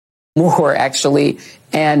Moore, actually,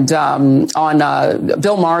 and on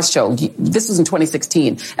Bill Maher's show. This was in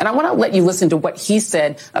 2016. And I want to let you listen to what he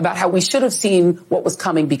said about how we should have seen what was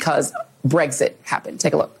coming because Brexit happened.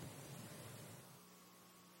 Take a look.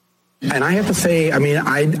 And I have to say, I mean,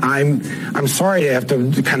 I'm sorry to have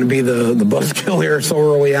to kind of be the buzzkill here so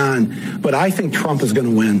early on, but I think Trump is going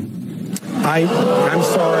to win. I'm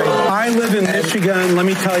sorry. I live in Michigan. Let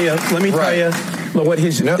me tell you what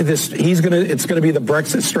it's going to be the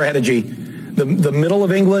Brexit strategy. The middle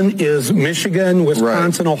of England is Michigan,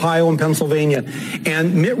 Wisconsin, Ohio, and Pennsylvania.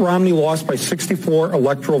 And Mitt Romney lost by 64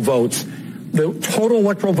 electoral votes. The total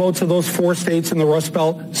electoral votes of those four states in the Rust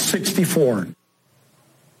Belt, 64.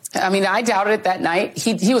 I mean, I doubted it that night.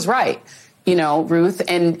 He was right, you know, Ruth.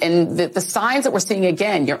 And the signs that we're seeing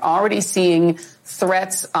again, you're already seeing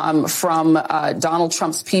threats from Donald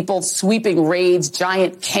Trump's people, sweeping raids,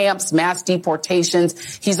 giant camps, mass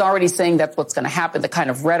deportations. He's already saying that's what's going to happen, the kind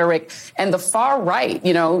of rhetoric. And the far right,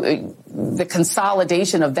 you know, the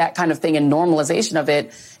consolidation of that kind of thing and normalization of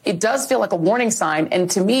it, it does feel like a warning sign.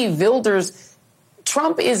 And to me,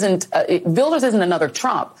 Trump isn't another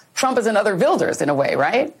Trump. Trump is another Wilders in a way,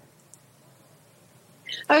 right?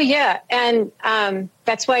 Oh, yeah. And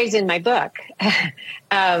that's why he's in my book,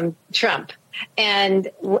 Trump. And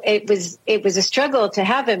it was a struggle to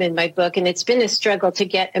have him in my book. And it's been a struggle to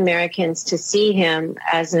get Americans to see him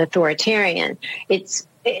as an authoritarian. It's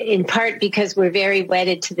in part because we're very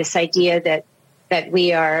wedded to this idea that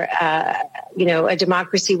we are, a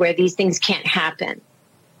democracy where these things can't happen.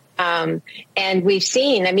 And we've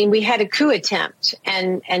seen, I mean, we had a coup attempt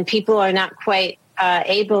and people are not quite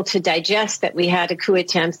able to digest that we had a coup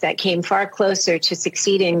attempt that came far closer to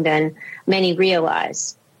succeeding than many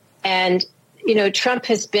realize. And, you know, Trump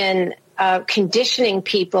has been conditioning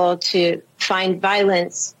people to find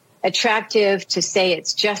violence attractive, to say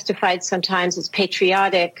it's justified sometimes, it's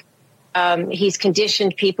patriotic. He's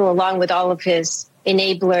conditioned people, along with all of his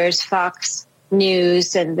enablers, Fox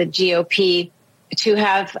News and the GOP, to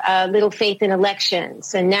have little faith in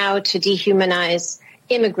elections and now to dehumanize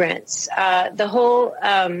immigrants. The whole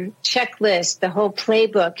checklist, the whole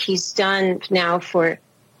playbook he's done now for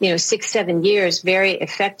 6-7 years very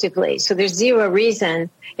effectively. So there's zero reason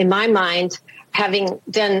in my mind, having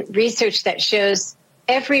done research that shows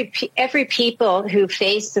every people who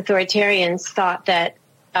faced authoritarians thought that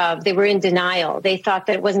they were in denial. They thought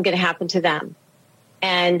that it wasn't going to happen to them.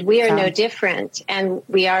 And we are no different. And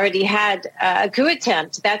we already had a coup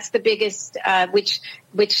attempt. That's the biggest, which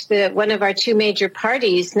one of our two major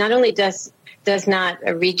parties not only does not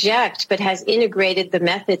reject, but has integrated the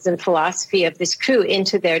methods and philosophy of this coup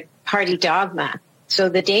into their party dogma. So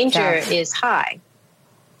the danger is high.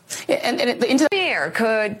 The year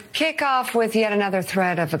could kick off with yet another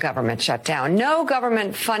threat of a government shutdown. No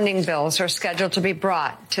government funding bills are scheduled to be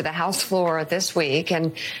brought to the House floor this week,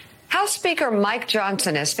 and House Speaker Mike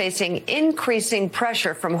Johnson is facing increasing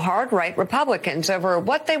pressure from hard-right Republicans over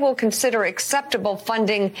what they will consider acceptable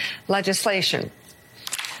funding legislation.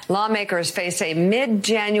 Lawmakers face a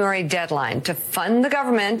mid-January deadline to fund the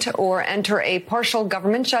government or enter a partial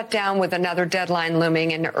government shutdown, with another deadline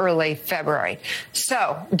looming in early February.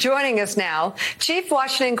 So, joining us now, Chief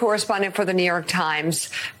Washington Correspondent for the New York Times,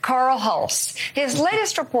 Carl Hulse. His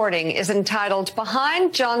latest reporting is entitled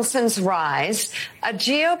 "Behind Johnson's Rise, a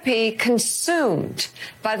GOP Consumed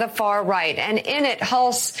by the Far Right." And in it,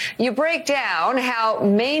 Hulse, you break down how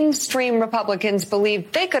mainstream Republicans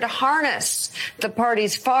believed they could harness the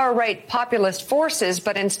party's far-right populist forces,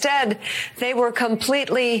 but instead they were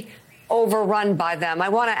completely overrun by them. I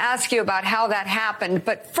want to ask you about how that happened.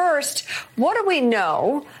 But first, what do we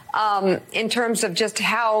know in terms of just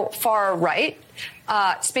how far-right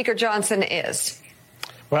Speaker Johnson is?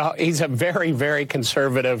 Well, he's a very, very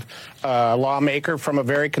conservative lawmaker from a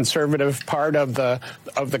very conservative part of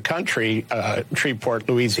the country, Shreveport,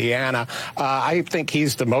 Louisiana. I think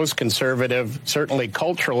he's the most conservative, certainly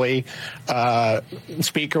culturally,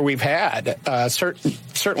 speaker we've had,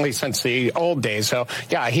 certainly since the old days. So,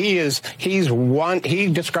 yeah, he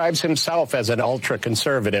describes himself as an ultra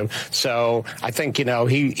conservative. So I think,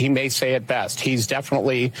 he may say it best. He's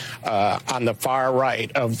definitely on the far right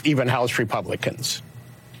of even House Republicans.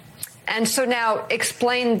 And so now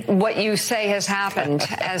explain what you say has happened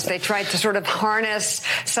as they tried to sort of harness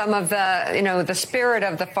some of the, the spirit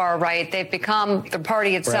of the far right. They've become, the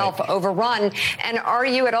party itself, overrun. And are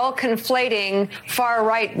you at all conflating far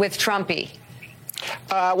right with Trumpy?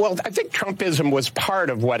 Well, I think Trumpism was part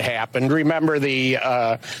of what happened. Remember,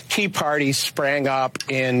 the Tea Party sprang up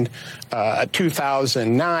in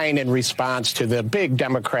 2009 in response to the big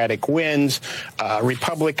Democratic wins.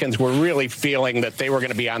 Republicans were really feeling that they were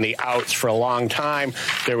going to be on the outs for a long time.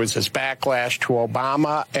 There was this backlash to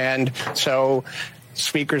Obama, and so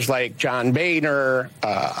speakers like John Boehner,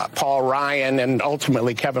 Paul Ryan, and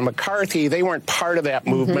ultimately Kevin McCarthy, they weren't part of that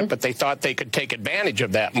movement, but they thought they could take advantage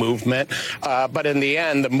of that movement. But in the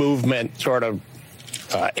end, the movement sort of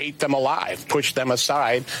ate them alive, pushed them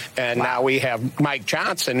aside, and now we have Mike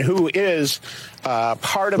Johnson, who is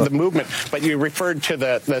part of the movement. But you referred to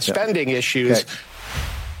the spending issues. Okay.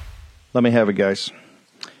 Let me have it, guys.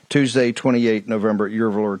 Tuesday, 28 November, year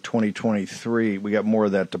of Lord 2023. We got more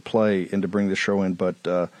of that to play and to bring the show in, but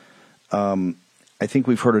I think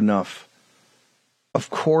we've heard enough. Of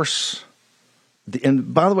course,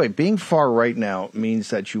 and by the way, being far right now means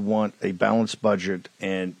that you want a balanced budget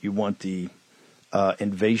and you want the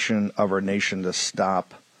invasion of our nation to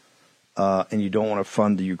stop, and you don't want to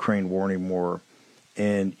fund the Ukraine war anymore,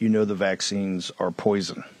 and you know the vaccines are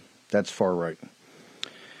poison. That's far right.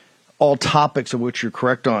 All topics of which you're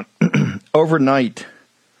correct on. Overnight,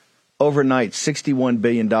 $61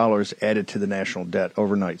 billion added to the national debt.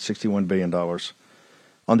 Overnight, $61 billion.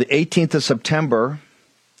 On the 18th of September,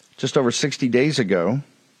 just over 60 days ago,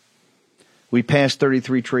 we passed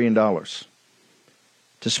 $33 trillion.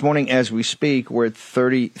 This morning, as we speak, we're at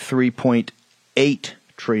 $33.8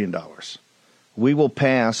 trillion. We will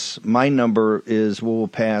pass, my number is we will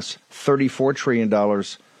pass $34 trillion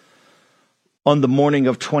on the morning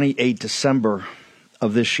of 28 December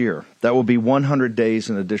of this year. That will be 100 days,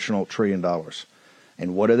 an additional $1 trillion.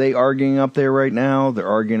 And what are they arguing up there right now? They're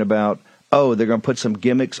arguing about, they're going to put some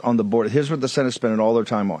gimmicks on the board. Here's what the Senate's spending all their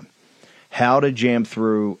time on. How to jam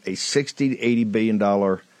through a $60 to $80 billion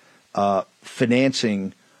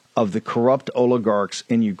financing of the corrupt oligarchs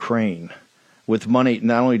in Ukraine with money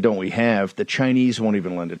not only don't we have, the Chinese won't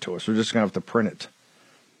even lend it to us. We're just going to have to print it.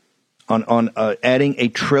 On adding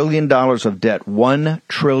 $1 trillion of debt, $1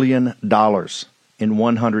 trillion in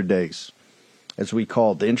 100 days, as we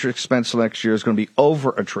call it. The interest expense next year is going to be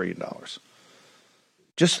over $1 trillion.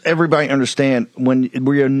 Just everybody understand, when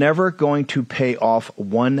we are never going to pay off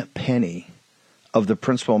one penny of the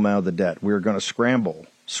principal amount of the debt. We are going to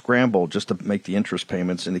scramble just to make the interest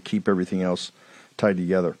payments and to keep everything else tied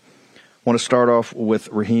together. I want to start off with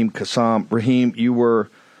Raheem Kassam. Raheem, you were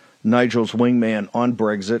Nigel's wingman on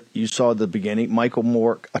Brexit. You saw the beginning. Michael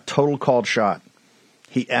Moore, a total called shot.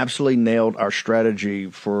 He absolutely nailed our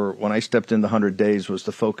strategy for when I stepped in the 100 days was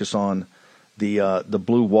to focus on the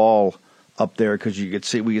blue wall up there because we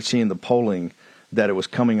could see in the polling that it was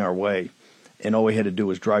coming our way. And all we had to do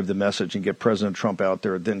was drive the message and get President Trump out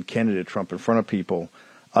there, then candidate Trump in front of people.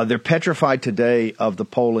 They're petrified today of the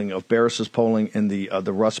polling, of Barris's polling in the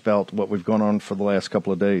Rust Belt, what we've gone on for the last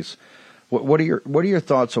couple of days. What are your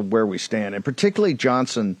thoughts of where we stand, and particularly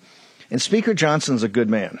Johnson? And Speaker Johnson's a good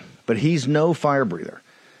man, but he's no fire breather,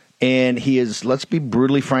 and he is. Let's be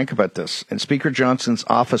brutally frank about this. And Speaker Johnson's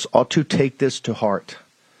office ought to take this to heart.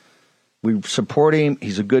 We support him.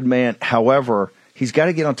 He's a good man. However, he's got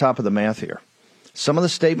to get on top of the math here. Some of the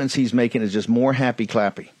statements he's making is just more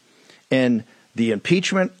happy-clappy, and the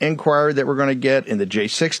impeachment inquiry that we're going to get in the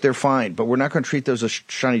J6, they're fine, but we're not going to treat those as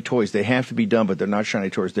shiny toys. They have to be done, but they're not shiny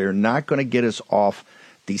toys. They're not going to get us off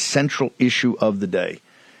the central issue of the day,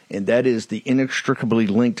 and that is the inextricably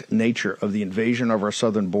linked nature of the invasion of our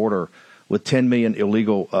southern border with 10 million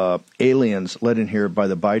illegal aliens led in here by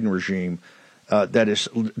the Biden regime that is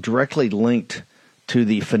directly linked to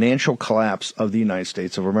the financial collapse of the United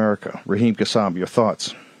States of America. Raheem Kassam, your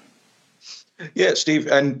thoughts? Yeah, Steve,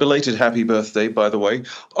 and belated happy birthday, by the way.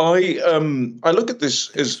 I look at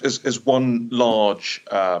this as one large,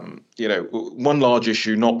 one large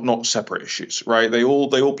issue, not separate issues, right? They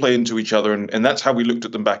all play into each other, and that's how we looked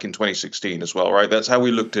at them back in 2016 as well, right? That's how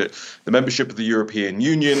we looked at the membership of the European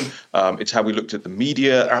Union. It's how we looked at the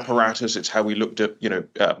media apparatus. It's how we looked at,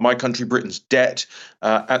 my country, Britain's debt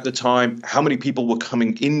at the time. How many people were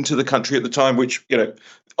coming into the country at the time, which,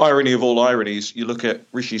 irony of all ironies, you look at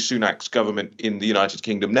Rishi Sunak's government in the United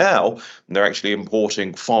Kingdom now, and they're actually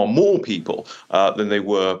importing far more people than they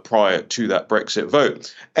were prior to that Brexit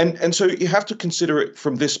vote. And so you have to consider it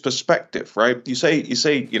from this perspective, right? You say,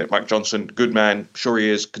 Mike Johnson, good man, sure he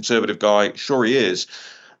is, conservative guy, sure he is.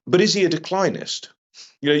 But is he a declinist?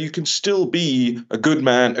 You can still be a good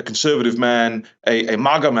man, a conservative man, a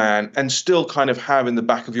MAGA man, and still kind of have in the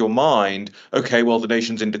back of your mind, okay, well, the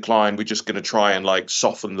nation's in decline. We're just going to try and like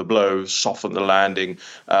soften the blow, soften the landing,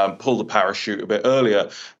 pull the parachute a bit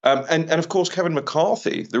earlier. And of course, Kevin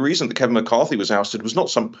McCarthy, the reason that Kevin McCarthy was ousted was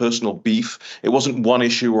not some personal beef. It wasn't one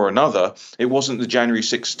issue or another. It wasn't the January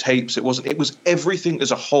 6th tapes. It was everything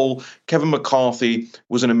as a whole. Kevin McCarthy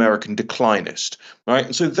was an American declinist, right?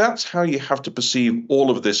 And so that's how you have to perceive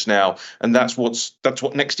all of this now. And that's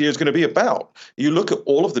what next year is going to be about. You look at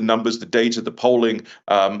all of the numbers, the data, the polling,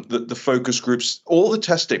 the focus groups, all the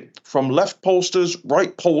testing from left pollsters,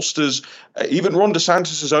 right pollsters, even Ron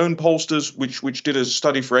DeSantis' own pollsters, which did a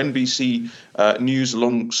study for NBC News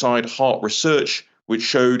alongside Hart Research, which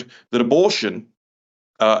showed that abortion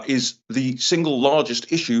is the single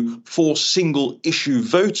largest issue for single issue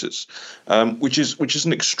voters, which is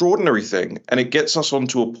an extraordinary thing. And it gets us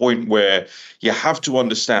onto a point where you have to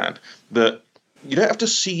understand that you don't have to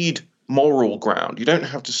cede moral ground. You don't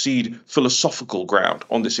have to cede philosophical ground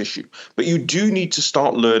on this issue, but you do need to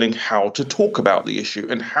start learning how to talk about the issue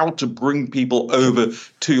and how to bring people over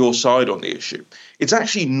to your side on the issue. It's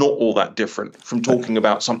actually not all that different from talking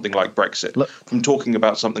about something like Brexit, from talking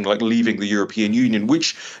about something like leaving the European Union,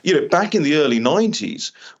 which, back in the early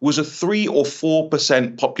 90s was a 3 or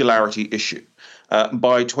 4% popularity issue.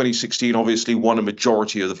 By 2016, obviously won a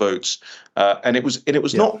majority of the votes, and it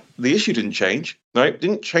was not, the issue didn't change. Right, it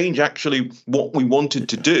didn't change actually what we wanted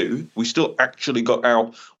to do. We still actually got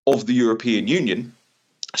out of the European Union,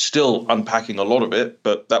 still unpacking a lot of it,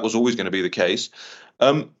 but that was always going to be the case.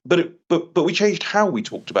 But we changed how we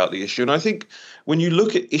talked about the issue, and I think when you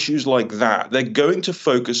look at issues like that, they're going to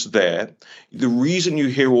focus there. The reason you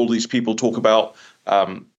hear all these people talk about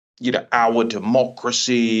our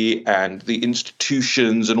democracy and the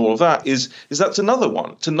institutions and all of that is that's another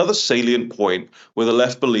one. It's another salient point where the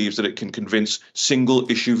left believes that it can convince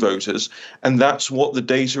single issue voters. And that's what the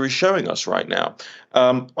data is showing us right now.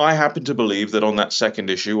 I happen to believe that on that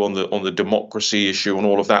second issue, on the democracy issue and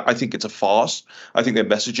all of that, I think it's a farce. I think their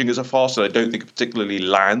messaging is a farce, and I don't think it particularly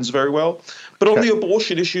lands very well. But on the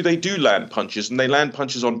abortion issue, they do land punches, and they land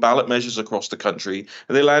punches on ballot measures across the country,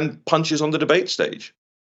 and they land punches on the debate stage.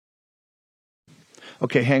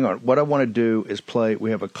 Okay, hang on. What I want to do is we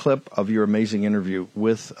have a clip of your amazing interview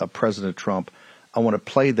with President Trump. I want to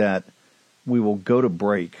play that. We will go to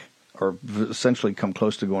break, or essentially come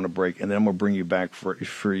close to going to break, and then we'll bring you back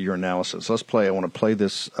for your analysis. Let's play. I want to play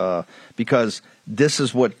this because this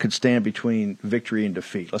is what could stand between victory and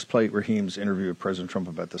defeat. Let's play Raheem's interview with President Trump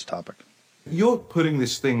about this topic. You're putting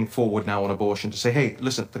this thing forward now on abortion to say, hey,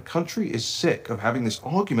 listen, the country is sick of having this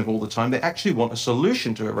argument all the time. They actually want a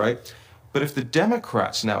solution to it, right? But if the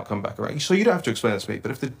Democrats now come back, right? So you don't have to explain this to me,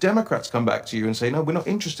 but if the Democrats come back to you and say, no, we're not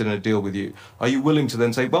interested in a deal with you, are you willing to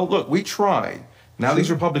then say, well, look, we tried. Now these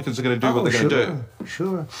Republicans are going to do what they're going to do.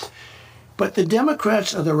 Sure. But the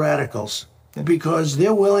Democrats are the radicals because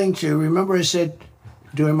they're willing to, remember I said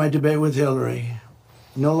during my debate with Hillary,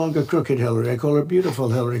 no longer crooked Hillary. I call her beautiful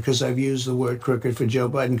Hillary because I've used the word crooked for Joe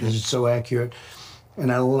Biden because it's so accurate. And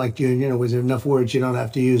I don't like with enough words, you don't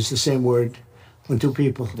have to use the same word when two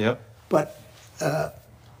people. Yep. But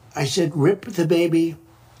I said, rip the baby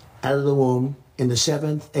out of the womb in the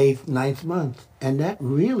 7th, 8th, 9th month. And that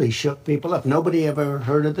really shook people up. Nobody ever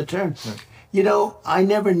heard of the term. Right. I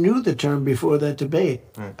never knew the term before that debate.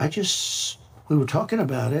 Right. We were talking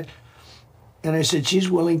about it. And I said,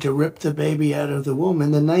 she's willing to rip the baby out of the womb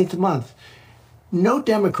in the 9th month. No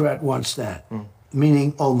Democrat wants that,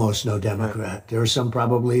 meaning almost no Democrat. Right. There are some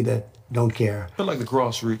probably that don't care. But like the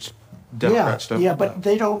grassroots Democrats don't. Yeah, but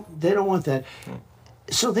they don't want that.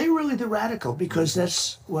 So they're really the radical because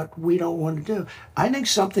that's what we don't want to do. I think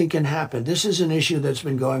something can happen. This is an issue that's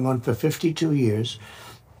been going on for 52 years.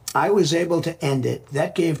 I was able to end it.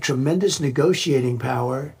 That gave tremendous negotiating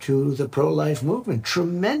power to the pro-life movement.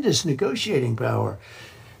 Tremendous negotiating power.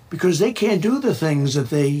 Because they can't do the things that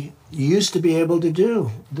they used to be able to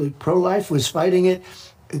do. The pro-life was fighting it.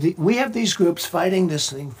 We have these groups fighting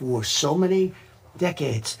this thing for so many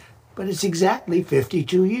decades. But it's exactly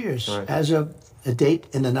 52 years as of a date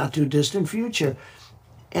in the not-too-distant future.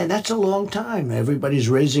 And that's a long time. Everybody's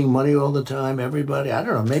raising money all the time. Everybody, I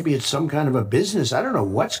don't know, maybe it's some kind of a business. I don't know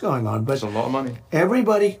what's going on. But it's a lot of money.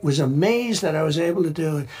 Everybody was amazed that I was able to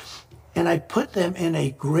do it. And I put them in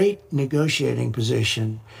a great negotiating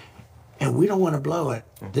position. And we don't want to blow it.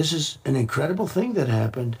 This is an incredible thing that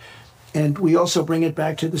happened. And we also bring it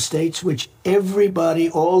back to the states, which everybody,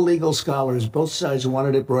 all legal scholars, both sides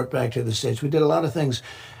wanted it brought back to the states. We did a lot of things.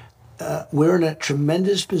 We're in a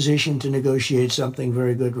tremendous position to negotiate something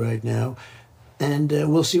very good right now, and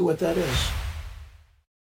we'll see what that is.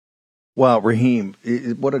 Wow, Raheem,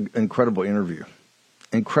 what an incredible interview.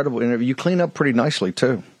 Incredible interview. You clean up pretty nicely,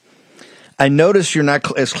 too. I notice you're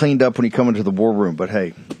not as cleaned up when you come into the war room, but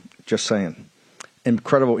hey, just saying.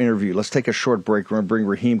 Incredible interview. Let's take a short break. We're going to bring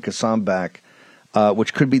Raheem Kassam back,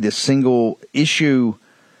 which could be the single issue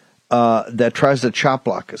that tries to chop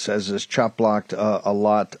block us, as is chop blocked a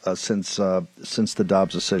lot since the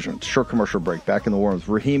Dobbs decision. Short commercial break. Back in the war room with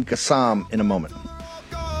Raheem Kassam in a moment.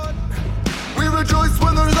 We rejoice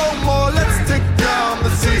when there's no more. Let's take down the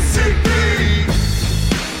CCP.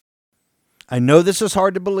 I know this is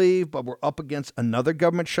hard to believe, but we're up against another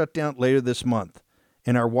government shutdown later this month.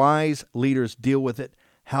 And our wise leaders deal with it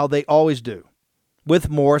how they always do, with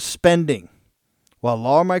more spending. While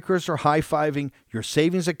lawmakers are high-fiving, your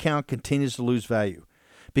savings account continues to lose value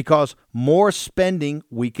because more spending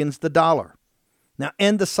weakens the dollar. Now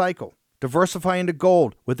end the cycle. Diversify into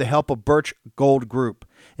gold with the help of Birch Gold Group.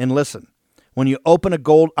 And listen, when you open a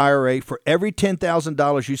gold IRA, for every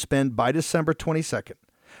 $10,000 you spend by December 22nd,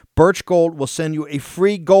 Birch Gold will send you a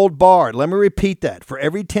free gold bar. Let me repeat that. For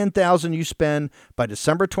every $10,000 you spend by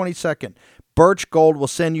December 22nd, Birch Gold will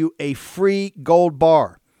send you a free gold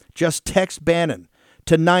bar. Just text Bannon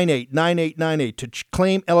to 989898 to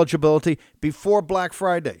claim eligibility before Black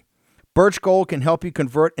Friday. Birch Gold can help you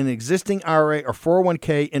convert an existing IRA or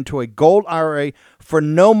 401k into a gold IRA for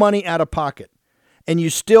no money out of pocket, and you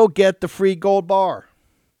still get the free gold bar.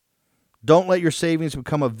 Don't let your savings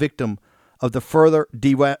become a victim of the further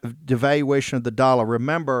devaluation of the dollar.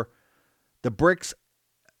 Remember, the BRICS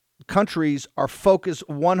countries are focused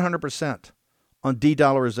 100% on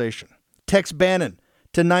de-dollarization. Text Bannon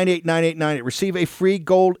to 989898. Receive a free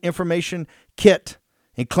gold information kit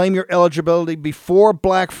and claim your eligibility before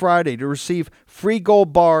Black Friday to receive free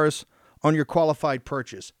gold bars on your qualified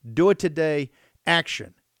purchase. Do it today.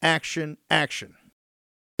 Action, action, action.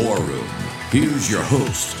 War Room. Here's your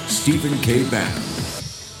host, Stephen K. Bannon.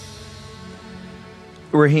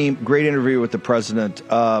 Raheem, great interview with the president.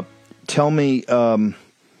 Tell me,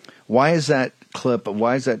 why is that clip,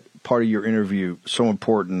 why is that part of your interview so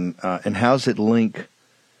important, and how does it link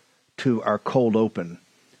to our cold open,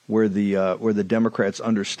 where the Democrats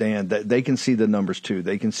understand that they can see the numbers too,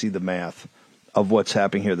 they can see the math of what's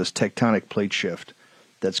happening here, this tectonic plate shift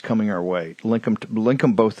that's coming our way. Link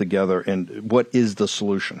them both together, and what is the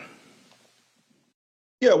solution?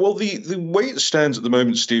 Yeah, well, the way it stands at the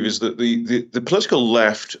moment, Steve, is that the political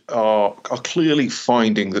left are clearly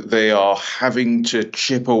finding that they are having to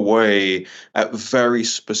chip away at very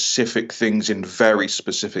specific things in very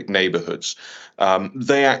specific neighborhoods.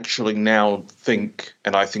 They actually now think,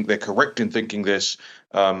 and I think they're correct in thinking this,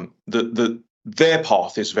 that their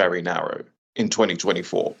path is very narrow in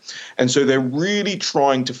 2024, and so they're really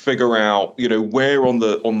trying to figure out, where on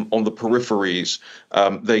the peripheries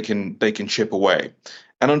they can chip away.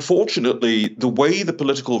 And unfortunately, the way the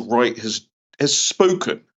political right has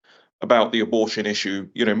spoken about the abortion issue,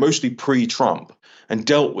 mostly pre-Trump, and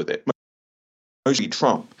dealt with it, mostly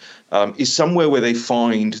Trump, is somewhere where they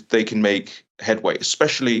find they can make headway,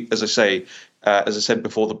 especially, as I said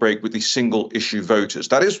before the break, with these single issue voters.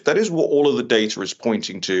 That is what all of the data is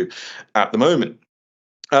pointing to at the moment.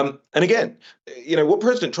 And again, what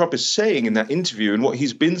President Trump is saying in that interview, and what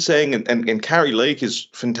he's been saying, and Carrie Lake is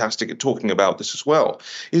fantastic at talking about this as well,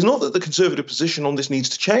 is not that the conservative position on this needs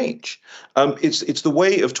to change. It's the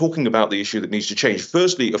way of talking about the issue that needs to change.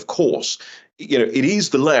 Firstly, of course, it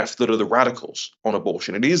is the left that are the radicals on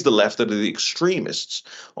abortion. It is the left that are the extremists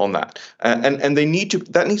on that, and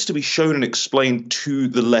that needs to be shown and explained to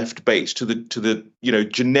the left base, to the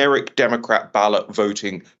generic Democrat ballot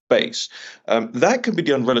voting base. That can be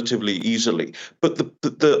done relatively easily. But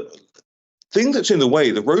the thing that's in the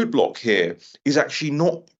way, the roadblock here, is actually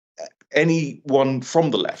not anyone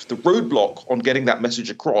from the left. The roadblock on getting that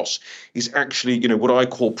message across is actually, what I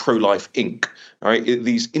call Pro-Life Inc. All right,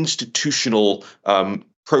 these institutional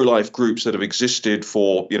pro-life groups that have existed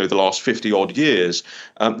for the last 50 odd years,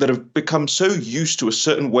 that have become so used to a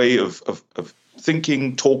certain way of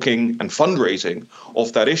thinking, talking, and fundraising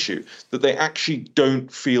off that issue that they actually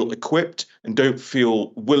don't feel equipped and don't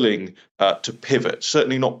feel willing to pivot.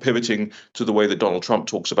 Certainly not pivoting to the way that Donald Trump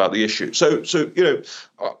talks about the issue. So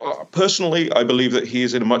personally, I believe that he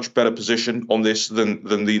is in a much better position on this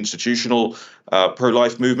than the institutional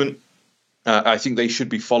pro-life movement. I think they should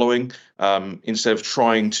be following instead of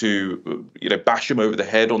trying to, bash him over the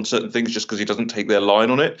head on certain things just because he doesn't take their line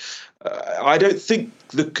on it. I don't think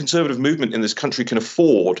the conservative movement in this country can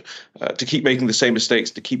afford to keep making the same mistakes,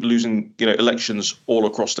 to keep losing, elections all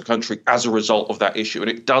across the country as a result of that issue. And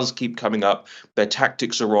it does keep coming up. Their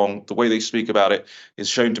tactics are wrong. The way they speak about it is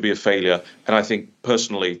shown to be a failure. And I think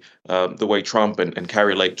personally, the way Trump and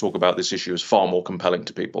Carrie Lake talk about this issue is far more compelling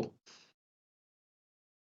to people.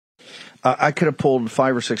 I could have pulled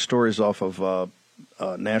 5 or 6 stories off of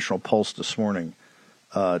National Pulse this morning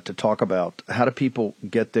to talk about how do people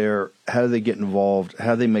get there, how do they get involved,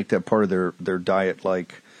 how do they make that part of their diet,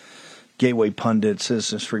 like Gateway Pundit,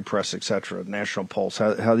 Citizens Free Press, etc. National Pulse.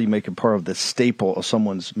 How do you make it part of the staple of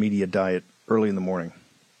someone's media diet early in the morning?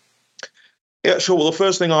 Yeah, sure. Well, the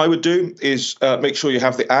first thing I would do is make sure you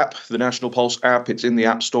have the app, the National Pulse app. It's in the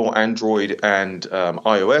App Store, Android and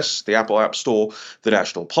iOS, the Apple App Store, the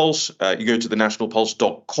National Pulse. You go to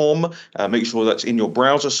thenationalpulse.com, make sure that's in your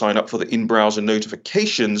browser, sign up for the in-browser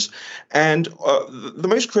notifications. And the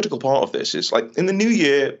most critical part of this is, like, in the new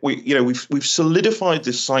year, we've solidified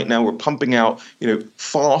this site now. We're pumping out,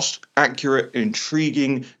 fast, accurate,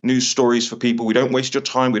 intriguing news stories for people. We don't waste your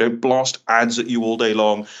time. We don't blast ads at you all day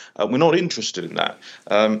long. We're not interested in that.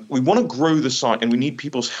 We want to grow the site, and we need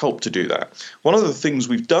people's help to do that. One of the things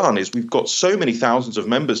we've done is we've got so many thousands of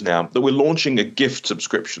members now that we're launching a gift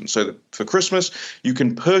subscription. So that for Christmas, you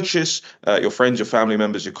can purchase your friends, your family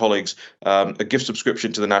members, your colleagues, a gift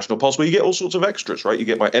subscription to the National Pulse, where you get all sorts of extras, right? You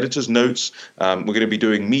get my editor's notes. We're going to be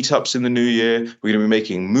doing meetups in the new year. We're going to be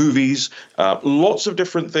making movies, lots of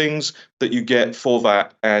different things that you get for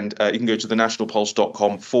that. And you can go to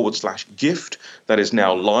thenationalpulse.com/gift. That is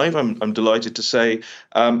now live. I'm delighted to say.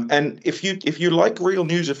 And if you like real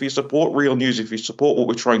news, if you support real news, if you support what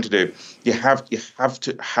we're trying to do, you have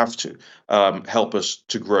to help us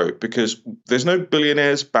to grow, because there's no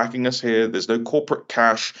billionaires backing us here. There's no corporate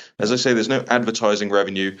cash. As I say, there's no advertising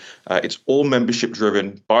revenue. It's all membership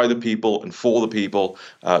driven by the people and for the people.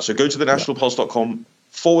 So go to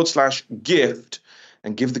thenationalpulse.com/gift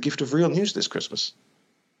and give the gift of real news this Christmas.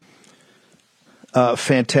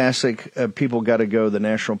 Fantastic. People got to go. The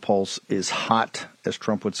National Pulse is hot, as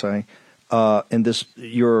Trump would say. And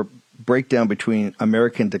your breakdown between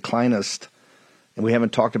American declinist, and we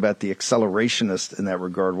haven't talked about the accelerationist in that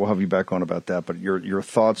regard. We'll have you back on about that. But your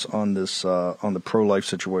thoughts on this, on the pro-life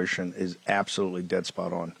situation, is absolutely dead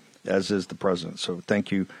spot on, as is the president. So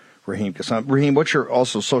thank you, Raheem. Raheem, what's your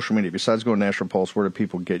also social media? Besides going to National Pulse, where do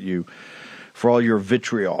people get you for all your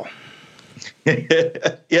vitriol?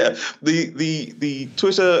 Yeah, the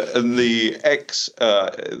Twitter and the X,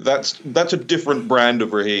 that's a different brand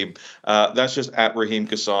of Raheem. That's just at Raheem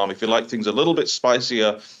Kassam. If you like things a little bit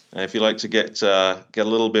spicier, and if you like to get a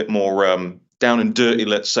little bit more down and dirty,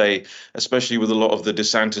 let's say, especially with a lot of the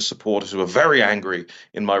DeSantis supporters who are very angry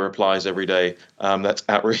in my replies every day, that's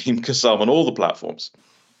at Raheem Kassam on all the platforms.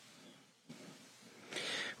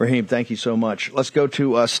 Raheem, thank you so much. Let's go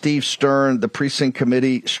to Steve Stern. The precinct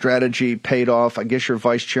committee strategy paid off. I guess you're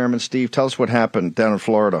vice chairman. Steve, tell us what happened down in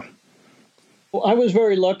Florida. Well, I was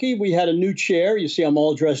very lucky. We had a new chair. You see, I'm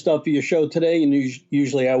all dressed up for your show today, and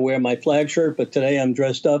usually I wear my flag shirt, but today I'm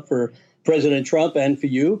dressed up for President Trump and for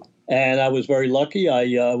you. And I was very lucky.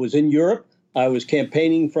 I was in Europe. I was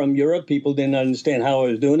campaigning from Europe. People didn't understand how I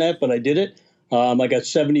was doing that, but I did it. I got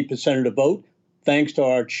 70% of the vote, thanks to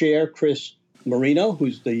our chair, Chris Marino,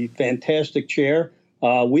 who's the fantastic chair.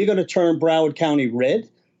 We're going to turn Broward County red.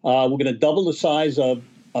 We're going to double the size of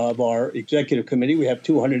our executive committee. We have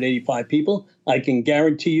 285 people. I can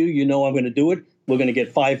guarantee you I'm going to do it. We're going to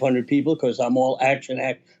get 500 people because I'm all action.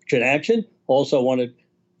 Also want to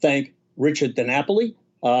thank Richard DiNapoli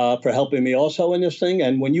for helping me also in this thing.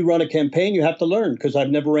 And when you run a campaign, you have to learn, because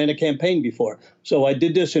I've never ran a campaign before. So I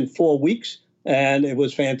did this in 4 weeks, and it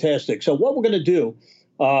was fantastic. So what we're going to do,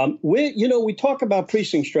 we talk about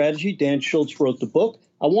precinct strategy. Dan Schultz wrote the book.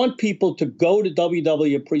 I want people to go to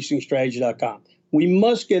www.precinctstrategy.com. We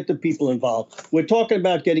must get the people involved. We're talking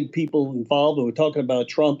about getting people involved, and we're talking about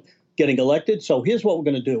Trump getting elected. So here's what we're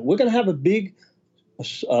going to do. We're going to have a big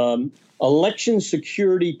election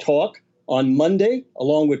security talk on Monday,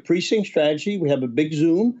 along with precinct strategy. We have a big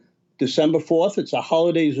Zoom, December 4th. It's a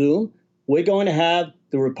holiday Zoom. We're going to have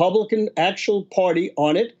the Republican actual party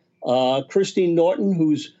on it. Christine Norton,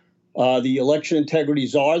 who's the election integrity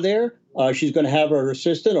czar there. She's going to have her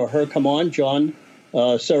assistant or her come on, John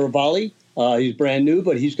Saravalli. He's brand new,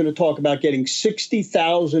 but he's going to talk about getting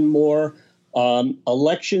 60,000 more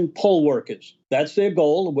election poll workers. That's their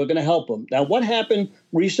goal. We're going to help them. Now, what happened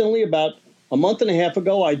recently about a month and a half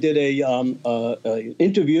ago, I did a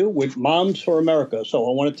interview with Moms for America. So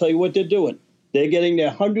I want to tell you what they're doing. They're getting their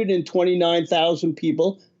 129,000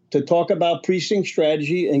 people to talk about precinct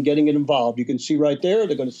strategy and getting it involved. You can see right there,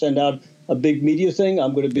 they're going to send out a big media thing.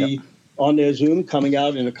 I'm going to be on their Zoom coming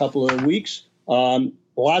out in a couple of weeks.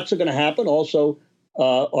 Lots are going to happen. Also,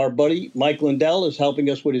 our buddy Mike Lindell is helping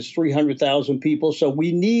us with his 300,000 people. So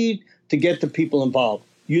we need to get the people involved.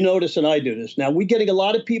 You know this and I do this. Now, we're getting a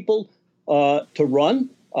lot of people to run.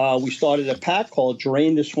 We started a PAC called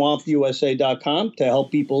DrainTheSwampUSA.com to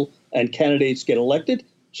help people and candidates get elected.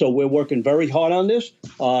 So we're working very hard on this.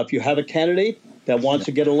 If you have a candidate that wants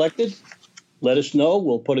to get elected, let us know.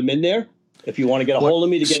 We'll put him in there. If you want to get a hold of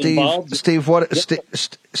me to get involved. Steve, Steve, what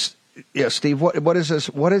is this?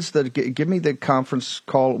 What is the? Give me the conference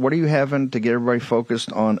call. What are you having to get everybody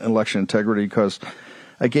focused on election integrity? Because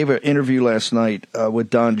I gave an interview last night with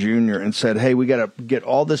Don Jr. and said, hey, we got to get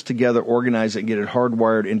all this together, organize it, and get it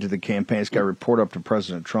hardwired into the campaign. It's got to report up to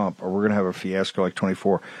President Trump, or we're going to have a fiasco like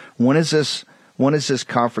 24. When is this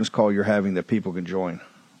conference call you're having that people can join?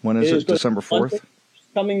 When is it? December 4th?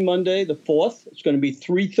 Coming Monday, the 4th. It's going to be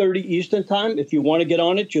 3:30 Eastern time. If you want to get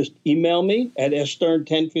on it, just email me at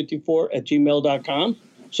stern1054@gmail.com.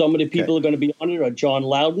 Some of the people are going to be on it are John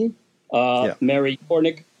Loudon, Mary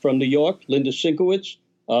Kornick from New York, Linda Sinkowitz,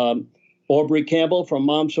 Aubrey Campbell from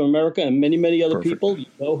Moms for America, and many, many other people. You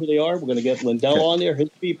know who they are. We're going to get Lindell on there, his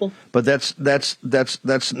people. But that's next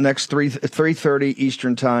 3:30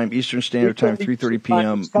 Eastern time, Eastern Standard Time, 3:30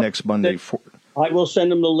 p.m. next Monday. I will send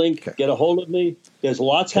them the link. Get a hold of me. There's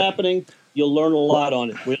lots happening. You'll learn a lot on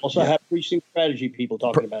it. We also have precinct strategy people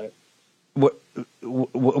talking about it.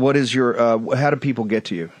 What is your? How do people get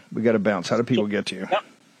to you? We got to bounce. How do people get to you?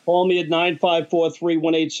 Call me at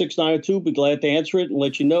 954-318-6902. Be glad to answer it and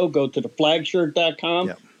let you know. Go to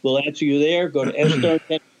theflagshirt.com. We'll answer you there. Go to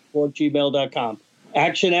stern1054@gmail.com.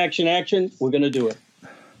 Action, action, action. We're going to do it.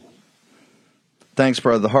 Thanks,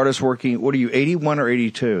 brother. The hardest working, what are you, 81 or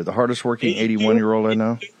 82? The hardest working 81-year-old I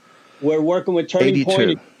know? We're working with Turning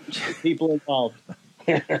Point people involved.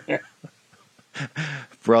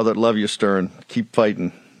 Brother, love you, Stern. Keep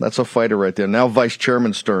fighting. That's a fighter right there. Now Vice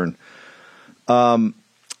Chairman Stern. Yoram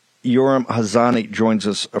Hazani joins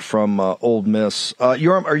us from Ole Miss.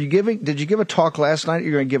 Yoram, did you give a talk last night or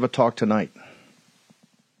you're going to give a talk tonight?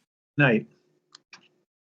 Night.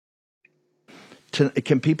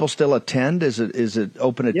 Can people still attend? Is it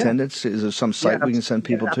open attendance? Is there some site we can send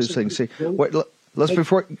people to so they can see? Wait, let's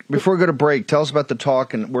before we go to break, tell us about the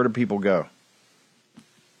talk and where do people go?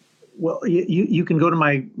 Well, you can go to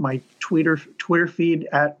my Twitter feed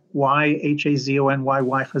at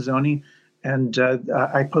YHAZONY, and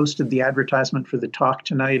I posted the advertisement for the talk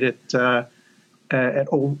tonight at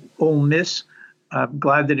Ole Miss. I'm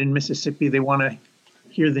glad that in Mississippi they want to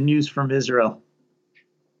hear the news from Israel.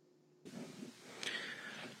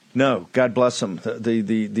 No, God bless them.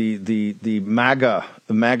 The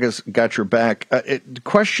MAGA's got your back.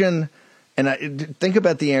 Question, and think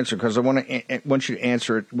about the answer because I want you to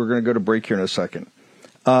answer it. We're going to go to break here in a second.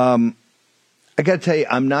 I got to tell you,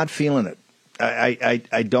 I'm not feeling it.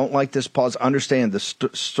 I don't like this pause. Understand the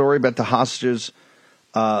story about the hostages.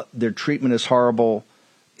 Their treatment is horrible.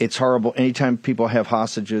 It's horrible anytime people have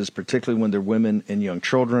hostages, particularly when they're women and young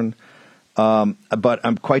children. But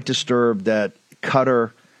I'm quite disturbed that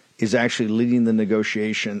Qatar is actually leading the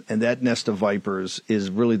negotiation, and that nest of vipers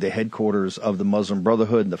is really the headquarters of the Muslim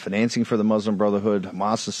Brotherhood and the financing for the Muslim Brotherhood.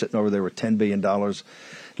 Hamas is sitting over there with $10 billion,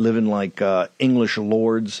 living like English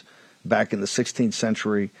lords back in the 16th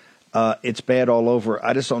century. It's bad all over.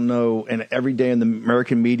 I just don't know. And every day in the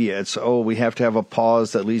American media, it's, we have to have a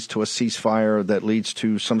pause that leads to a ceasefire, that leads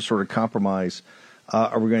to some sort of compromise.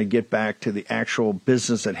 Are we going to get back to the actual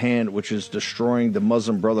business at hand, which is destroying the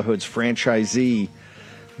Muslim Brotherhood's franchisee?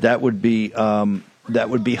 That would be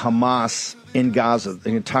Hamas in Gaza,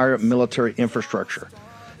 the entire military infrastructure.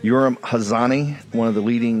 Yoram Hazani, one of the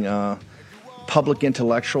leading public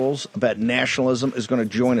intellectuals about nationalism, is going to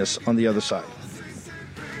join us on the other side.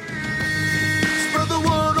 Spread the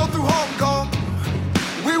word all through Hong Kong.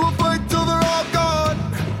 We will fight till they're all gone.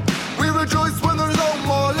 We rejoice when there's no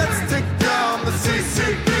more. Let's take down the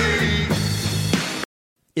CCP.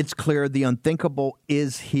 It's clear the unthinkable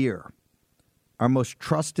is here. Our most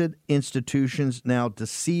trusted institutions now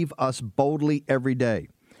deceive us boldly every day.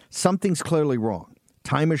 Something's clearly wrong.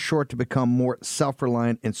 Time is short to become more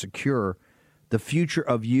self-reliant and secure. The future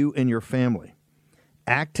of you and your family.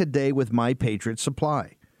 Act today with My Patriot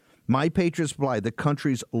Supply. My Patriot Supply, the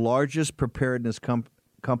country's largest preparedness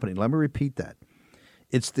company. Let me repeat that.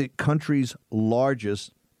 It's the country's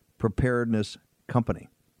largest preparedness company.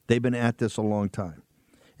 They've been at this a long time.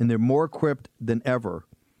 and they're more equipped than ever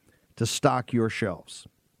to stock your shelves.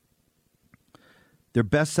 Their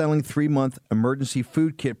best-selling 3-month emergency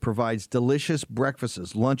food kit provides delicious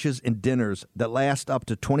breakfasts, lunches, and dinners that last up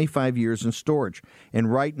to 25 years in storage.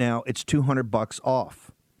 And right now, it's $200 off.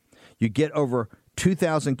 You get over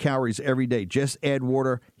 2,000 calories every day. Just add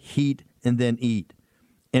water, heat, and then eat.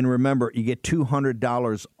 And remember, you get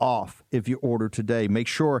 $200 off if you order today. Make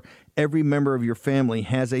sure every member of your family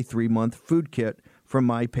has a 3-month food kit from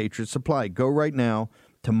My Patriot Supply. Go right now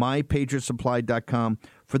to mypatriotsupply.com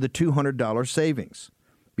for the $200 savings.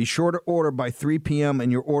 Be sure to order by 3 p.m. and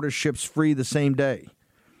your order ships free the same day.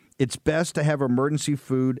 It's best to have emergency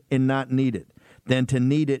food and not need it than to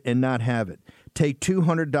need it and not have it. Take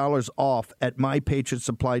 $200 off at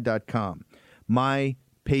mypatriotsupply.com.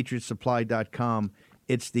 mypatriotsupply.com.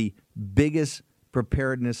 It's the biggest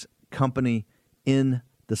preparedness company in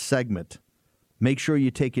the segment. Make sure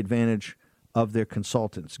you take advantage of their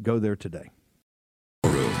consultants. Go there today.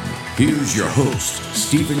 Here's your host,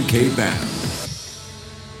 Stephen K. Bannon.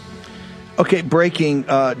 Okay, breaking.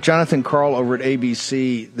 Jonathan Karl over at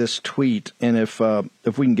ABC, this tweet, and if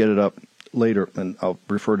we can get it up later, and I'll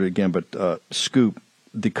refer to it again, but scoop,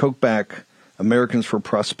 the Kochback Americans for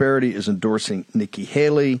Prosperity is endorsing Nikki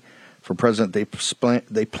Haley for president.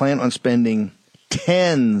 They plan on spending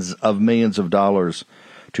tens of millions of dollars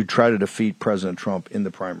to try to defeat President Trump in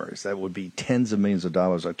the primaries. That would be tens of millions of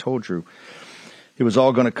dollars. I told you it was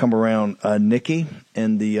all going to come around Nikki,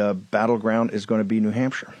 and the battleground is going to be New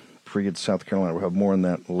Hampshire. Forget South Carolina. We'll have more on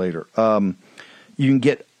that later. You can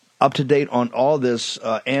get up to date on all this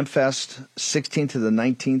AmFest, 16th to the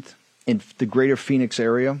 19th in the greater Phoenix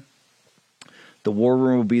area. The War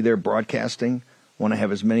Room will be there broadcasting. Want to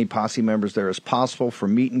have as many posse members there as possible for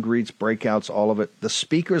meet and greets, breakouts, all of it. The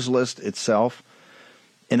speakers list itself,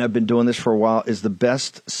 and I've been doing this for a while, is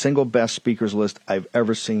the single best speakers list I've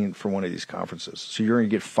ever seen for one of these conferences. So you're going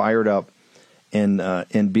to get fired up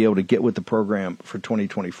and be able to get with the program for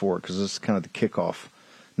 2024, because this is kind of the kickoff,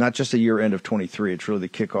 not just a year end of 23. It's really the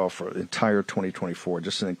kickoff for the entire 2024.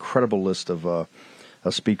 Just an incredible list of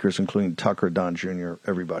speakers, including Tucker, Don Jr.,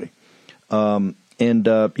 everybody. And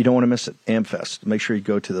you don't want to miss it. AmFest. Make sure you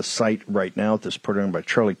go to the site right now. This program by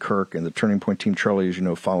Charlie Kirk and the Turning Point team. Charlie, as you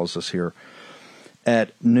know, follows us here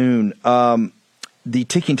at noon. The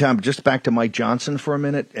ticking time, just back to Mike Johnson for a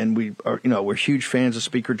minute, and we're huge fans of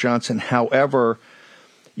Speaker Johnson. However,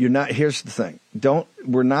 here's the thing.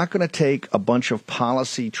 We're not going to take a bunch of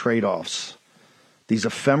policy trade-offs, these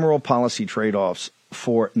ephemeral policy trade-offs,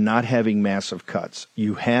 for not having massive cuts.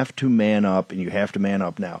 You have to man up, and you have to man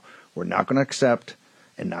up now. We're not going to accept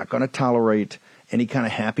and not going to tolerate any kind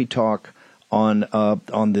of happy talk on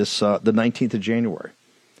this the 19th of January.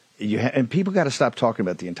 And people got to stop talking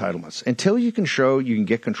about the entitlements. Until you can show you can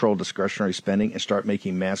get control of discretionary spending and start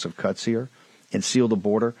making massive cuts here and seal the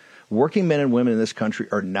border, working men and women in this country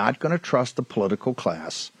are not going to trust the political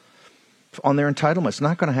class on their entitlements. It's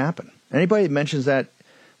not going to happen. Anybody that mentions that,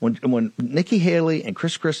 when Nikki Haley and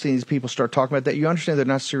Chris Christie and these people start talking about that, you understand they're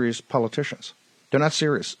not serious politicians. They're not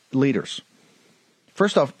serious leaders.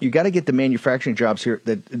 First off, you got to get the manufacturing jobs here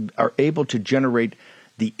that are able to generate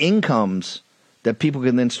the incomes that people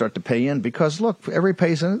can then start to pay in, because look, everybody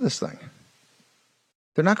pays into this thing.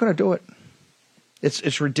 They're not going to do it.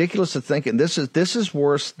 It's ridiculous to think, and this is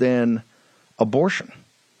worse than abortion,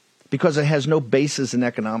 because it has no basis in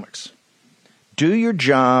economics. Do your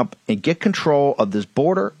job and get control of this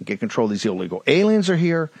border, get control of these illegal aliens are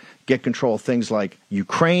here, get control of things like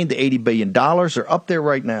Ukraine. The $80 billion are up there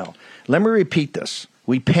right now. Let me repeat this.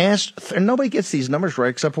 We passed, and nobody gets these numbers right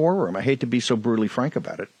except for War Room. I hate to be so brutally frank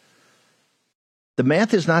about it. The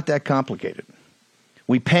math is not that complicated.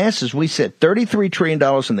 We passed, as we said, $33 trillion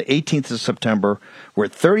on the 18th of September. We're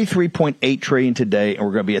at $33.8 trillion today, and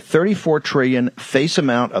we're going to be at $34 trillion face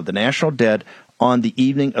amount of the national debt on the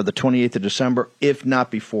evening of the 28th of December, if not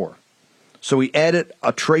before. So we added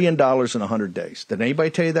 $1 trillion in 100 days. Did anybody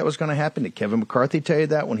tell you that was going to happen? Did Kevin McCarthy tell you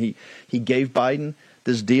that when he gave Biden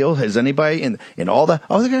this deal? Has anybody in all the,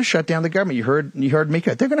 they're going to shut down the government. You heard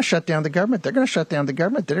Mika. They're going to shut down the government. They're going to shut down the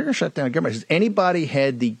government. They're going to shut down the government. Has anybody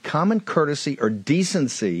had the common courtesy or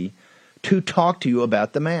decency to talk to you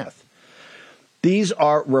about the math? These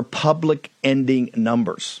are republic-ending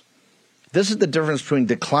numbers. This is the difference between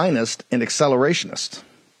declinist and accelerationist.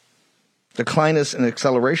 Declinist and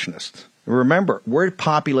accelerationist. Remember, we're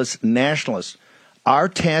populist nationalists. Our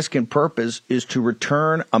task and purpose is to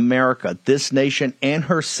return America, this nation, and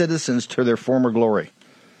her citizens to their former glory.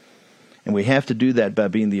 And we have to do that by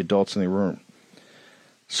being the adults in the room.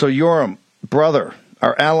 So Yoram, brother,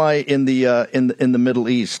 our ally in the Middle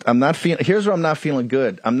East, here's where I'm not feeling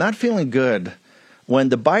good. I'm not feeling good when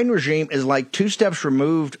the Biden regime is like 2 steps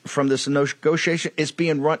removed from this negotiation. It's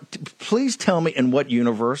being run. Please tell me, in what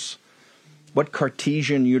universe, what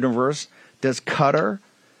Cartesian universe, does Qatar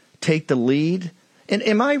take the lead? And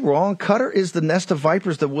am I wrong? Qatar is the nest of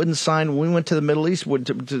vipers that wouldn't sign when we went to the Middle East,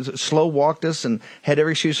 to slow walked us and had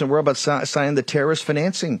every excuse in the world about signing the terrorist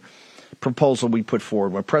financing proposal we put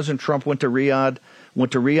forward. When President Trump went to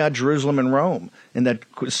Riyadh, Jerusalem, and Rome, in that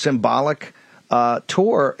symbolic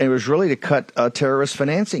tour, it was really to cut terrorist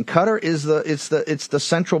financing. Qatar is the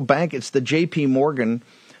central bank. It's the J.P. Morgan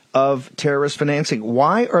of terrorist financing.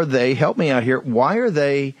 Why are they? Help me out here. Why are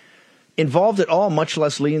they involved at all, much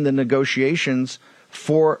less leading the negotiations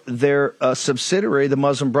for their subsidiary, the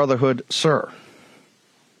Muslim Brotherhood, sir?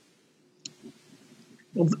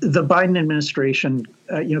 Well, the Biden administration,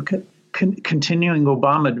 continuing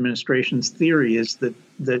Obama administration's theory is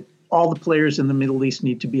that all the players in the Middle East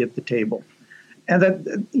need to be at the table, and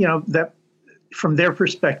that from their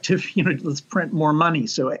perspective, let's print more money.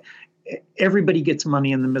 So everybody gets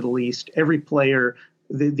money in the Middle East. Every player,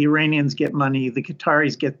 the Iranians get money. The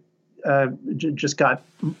Qataris just got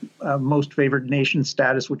most favored nation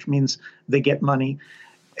status, which means they get money.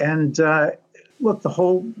 And look, the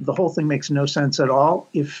whole thing makes no sense at all.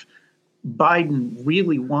 If Biden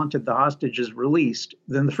really wanted the hostages released,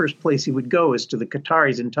 then the first place he would go is to the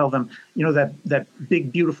Qataris and tell them, that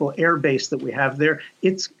big, beautiful air base that we have there,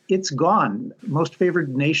 it's gone. Most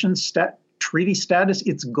favored nation treaty status,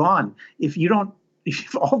 it's gone.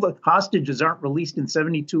 If all the hostages aren't released in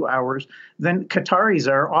 72 hours, then Qataris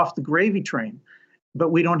are off the gravy train. But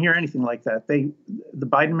we don't hear anything like that. The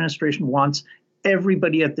Biden administration wants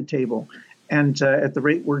everybody at the table. And at the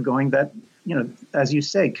rate we're going, that, as you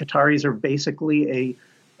say, Qataris are basically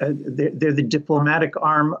they're the diplomatic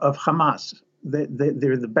arm of Hamas. They're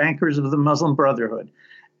the bankers of the Muslim Brotherhood.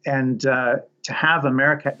 And to have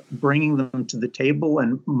America bringing them to the table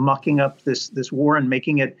and mucking up this war and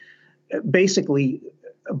making it basically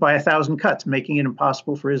by 1,000 cuts, making it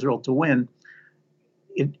impossible for Israel to win,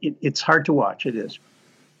 it's hard to watch. It is.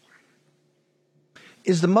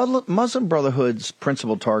 Is the Muslim Brotherhood's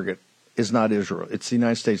principal target is not Israel? It's the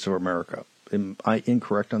United States of America. Am I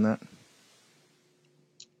incorrect on that?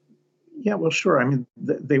 Yeah, well, sure. I mean,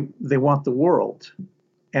 they want the world,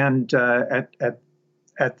 and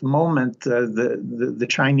at the moment, the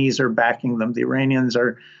Chinese are backing them. The Iranians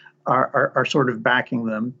are sort of backing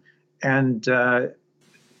them. And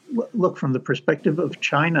look, from the perspective of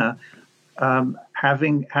China,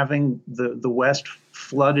 having the West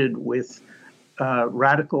flooded with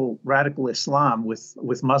radical Islam,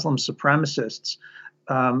 with Muslim supremacists,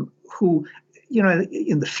 who,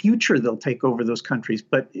 in the future they'll take over those countries.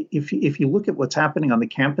 But if you look at what's happening on the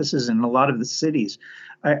campuses in a lot of the cities,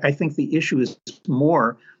 I think the issue is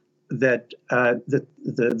more that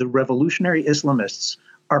the revolutionary Islamists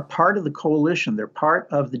are part of the coalition. They're part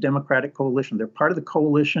of the Democratic coalition. They're part of the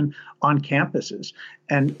coalition on campuses.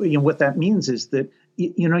 And what that means is that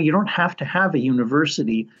you don't have to have a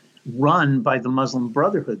university run by the Muslim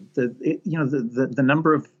Brotherhood. The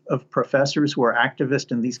number of professors who are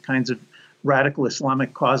activists in these kinds of radical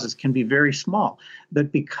Islamic causes can be very small.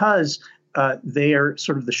 But because they are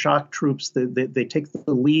sort of the shock troops, they take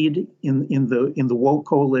the lead in the woke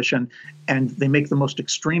coalition, and they make the most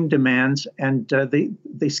extreme demands, and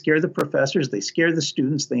they scare the professors, they scare the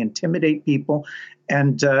students, they intimidate people,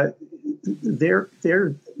 and they're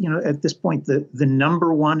at this point the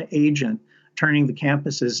number one agent turning the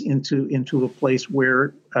campuses into a place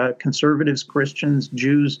where conservatives, Christians,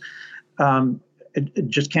 Jews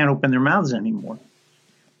just can't open their mouths anymore.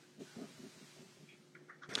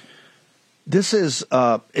 This is,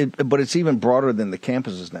 but it's even broader than the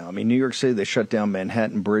campuses now. I mean, New York City, they shut down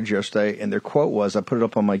Manhattan Bridge yesterday, and their quote was, I put it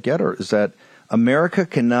up on my Getter, is that America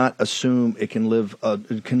cannot assume it can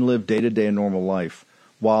live day to day a normal life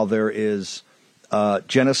while there is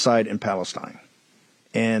genocide in Palestine.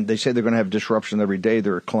 And they say they're going to have disruption every day.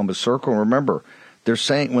 They're at Columbus Circle. And remember, they're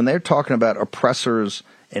saying when they're talking about oppressors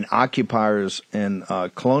and occupiers and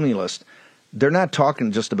colonialists, they're not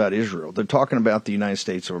talking just about Israel. They're talking about the United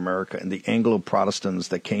States of America and the Anglo-Protestants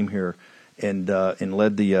that came here and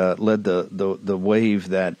led the wave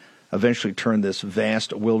that eventually turned this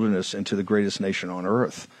vast wilderness into the greatest nation on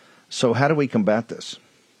earth. So how do we combat this?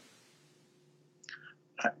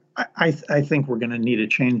 I think we're going to need a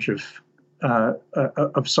change of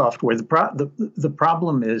software. The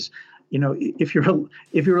problem is, if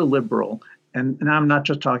you're a liberal, and I'm not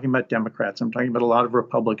just talking about Democrats, I'm talking about a lot of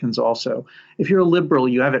Republicans also. If you're a liberal,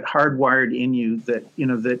 you have it hardwired in you that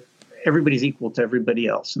that everybody's equal to everybody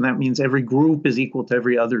else, and that means every group is equal to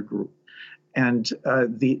every other group. And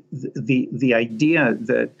the idea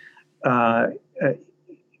that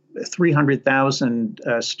 300,000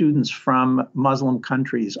 students from Muslim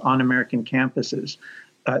countries on American campuses,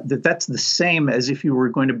 that's the same as if you were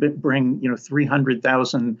going to bring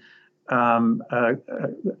 300,000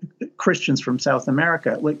 Christians from South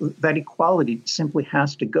America. Like, that equality simply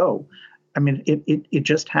has to go. I mean, it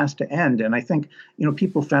just has to end. And I think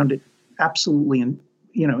people found it absolutely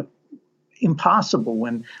impossible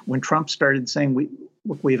when Trump started saying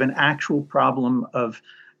we have an actual problem of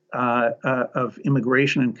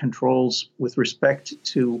immigration and controls with respect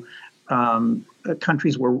to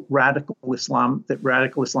countries where radical Islam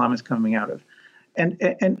is coming out of. And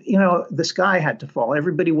the sky had to fall.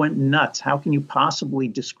 Everybody went nuts. How can you possibly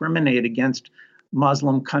discriminate against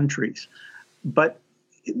Muslim countries? But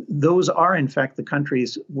those are, in fact, the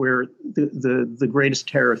countries where the greatest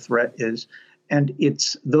terror threat is. And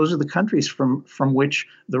those are the countries from which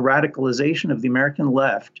the radicalization of the American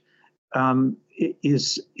left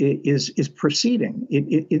is proceeding.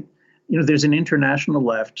 There's an international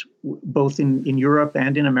left, both in Europe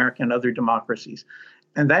and in America and other democracies.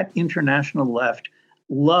 And that international left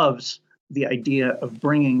loves the idea of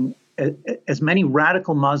bringing as many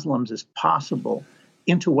radical Muslims as possible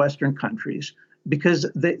into Western countries, because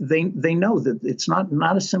they know that it's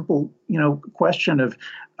not a simple question of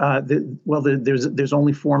there's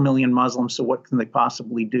only 4 million Muslims, so what can they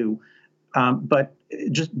possibly do? But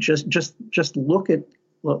just look at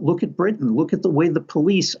Britain. Look at the way the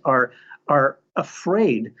police are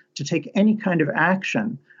afraid to take any kind of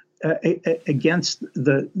action against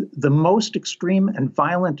the most extreme and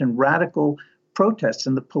violent and radical protests,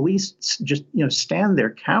 and the police just stand there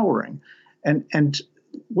cowering. And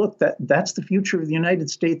look, that's the future of the United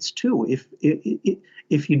States too. If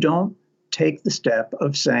you don't take the step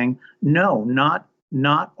of saying no, not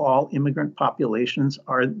all immigrant populations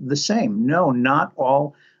are the same. No, not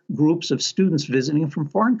all groups of students visiting from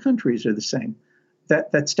foreign countries are the same.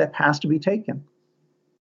 That step has to be taken.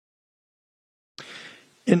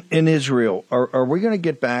 In Israel, are we going to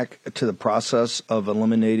get back to the process of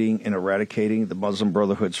eliminating and eradicating the Muslim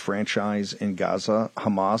Brotherhood's franchise in Gaza,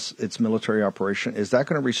 Hamas, its military operation? Is that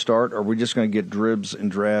going to restart, or are we just going to get dribs and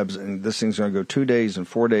drabs, and this thing's going to go 2 days and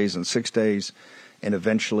 4 days and 6 days, and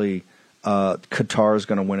eventually Qatar is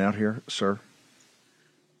going to win out here, sir?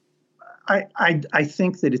 I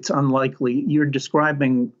think that it's unlikely.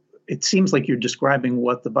 It seems like you're describing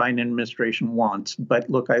what the Biden administration wants. But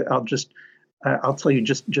look, I'll tell you,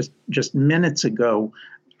 just minutes ago,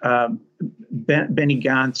 Benny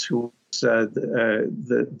Gantz, who is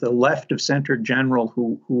the left of center general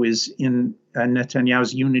who is in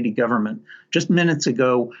Netanyahu's unity government, just minutes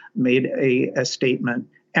ago made a statement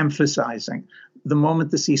emphasizing the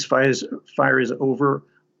moment the ceasefire is over,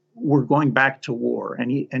 we're going back to war.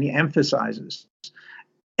 And he emphasizes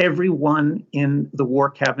everyone in the war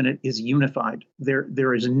cabinet is unified. There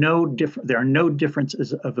are no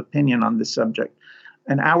differences of opinion on this subject.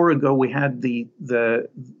 An hour ago, we had the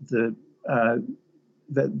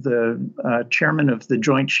chairman of the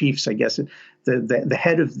Joint Chiefs, I guess, the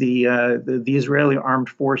head of the Israeli Armed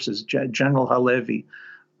Forces, General Halevi,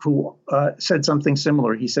 who said something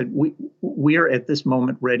similar. He said, we are at this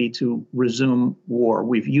moment ready to resume war.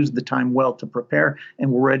 We've used the time well to prepare,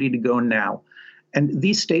 and we're ready to go now. And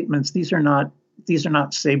these statements, these are not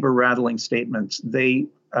saber-rattling statements. They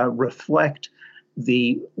reflect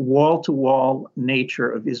the wall-to-wall nature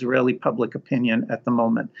of Israeli public opinion at the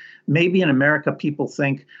moment. Maybe in America, people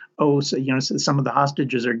think, so some of the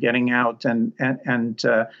hostages are getting out, and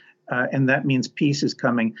that means peace is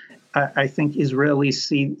coming. I think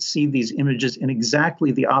Israelis see these images in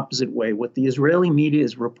exactly the opposite way. What the Israeli media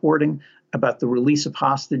is reporting about the release of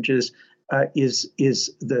hostages is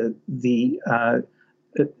the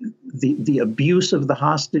abuse of the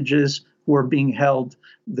hostages who are being held,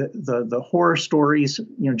 the horror stories.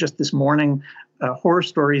 Just this morning, horror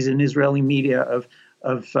stories in Israeli media of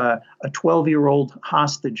a 12-year-old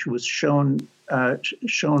hostage who was shown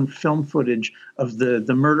film footage of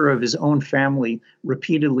the murder of his own family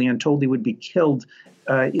repeatedly and told he would be killed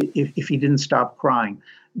if he didn't stop crying.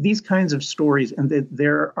 These kinds of stories, and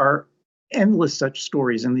there are endless such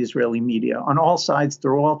stories in the Israeli media on all sides,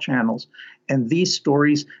 through all channels. And these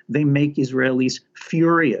stories, they make Israelis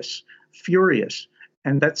furious.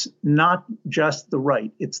 And that's not just the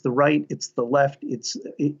right. It's the right, it's the left, it's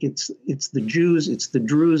the Jews, it's the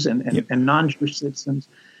Druze and non-Jewish citizens.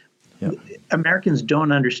 Yep. Americans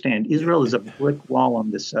don't understand. Israel is a brick wall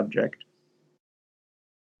on this subject.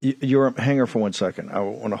 You're hang on for 1 second. I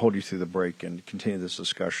want to hold you through the break and continue this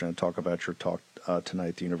discussion and talk about your talk tonight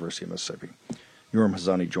at the University of Mississippi. Yoram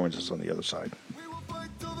Hazani joins us on the other side.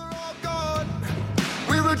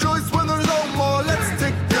 We rejoice when there's no more. Let's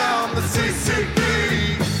take down the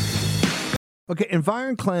Mississippi. Okay,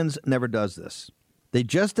 EnviroCleanse never does this. They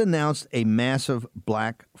just announced a massive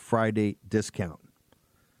Black Friday discount.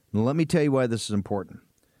 Now, let me tell you why this is important.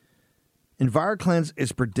 EnviroCleanse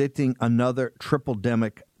is predicting another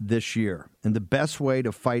triple-demic this year, and the best way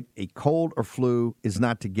to fight a cold or flu is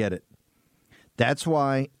not to get it. That's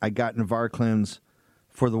why I got EnviroCleanse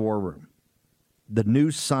for the War Room. The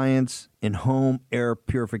new science in home air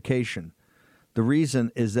purification. The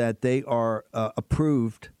reason is that they are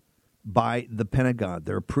approved by the Pentagon.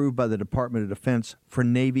 They're approved by the Department of Defense for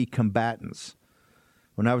Navy combatants.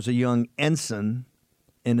 When I was a young ensign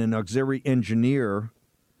and an auxiliary engineer,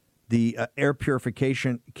 the air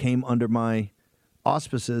purification came under my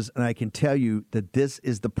auspices, and I can tell you that this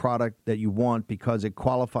is the product that you want because it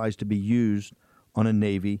qualifies to be used on a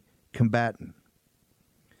Navy combatant.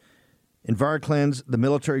 EnviroCleanse, the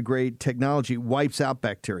military-grade technology, wipes out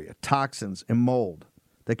bacteria, toxins, and mold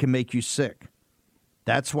that can make you sick.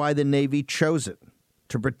 That's why the Navy chose it,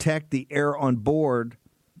 to protect the air on board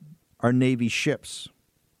our Navy ships.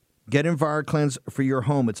 Get EnviroCleanse for your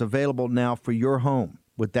home. It's available now for your home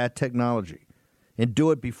with that technology. And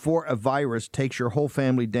do it before a virus takes your whole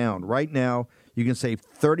family down. Right now, you can save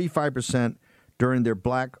 35% during their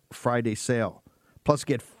Black Friday sale. Plus,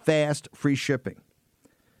 get fast, free shipping.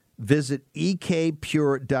 Visit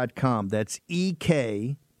ekpure.com. That's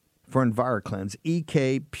EK for EnviroCleanse,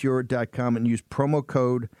 ekpure.com, and use promo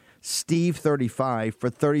code Steve35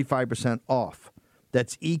 for 35% off.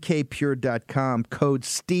 That's ekpure.com, code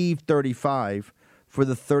Steve35 for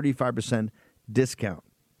the 35% discount.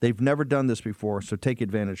 They've never done this before, so take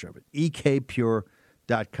advantage of it.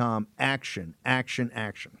 ekpure.com. Action, action,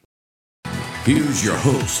 action. Here's your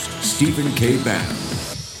host, Stephen K. Bannon.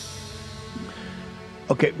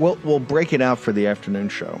 Okay, we'll break it out for the afternoon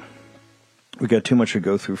show. We got too much to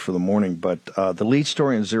go through for the morning, but the lead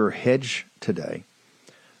story in Zero Hedge today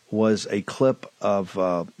was a clip of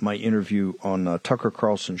my interview on Tucker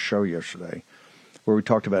Carlson's show yesterday, where we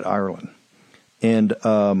talked about Ireland. And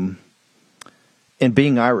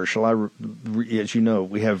being Irish, as you know,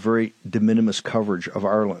 we have very de minimis coverage of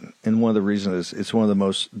Ireland. And one of the reasons is it's one of the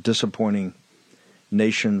most disappointing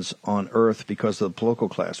nations on earth because of the political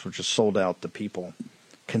class, which has sold out the people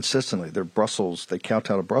consistently. They're Brussels. They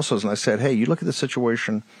kowtow to Brussels. And I said, hey, you look at the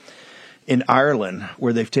situation in Ireland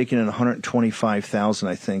where they've taken in 125,000,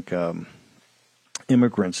 I think,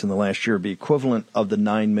 immigrants in the last year, be equivalent of the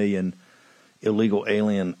 9 million illegal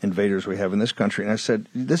alien invaders we have in this country. And I said,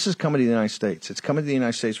 this is coming to the United States. It's coming to the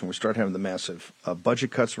United States when we start having the massive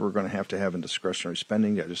budget cuts we're going to have in discretionary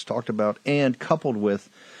spending that I just talked about, and coupled with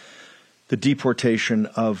the deportation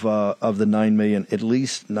of the 9 million, at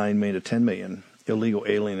least 9 million to 10 million illegal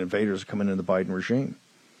alien invaders coming into the Biden regime.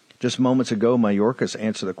 Just moments ago, Mayorkas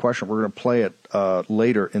answered the question. We're going to play it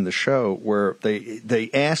later in the show, where they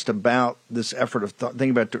asked about this effort of thinking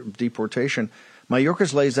about deportation.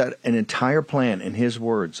 Mayorkas lays out an entire plan, in his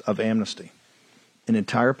words, of amnesty. An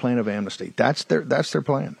entire plan of amnesty. That's their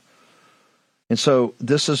plan. And so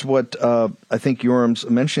this is what I think Yoram's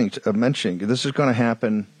mentioning. This is going to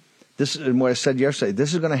happen. This is what I said yesterday.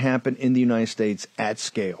 This is going to happen in the United States at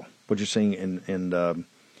scale. What you're seeing in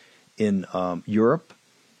Europe,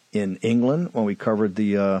 in England, when we covered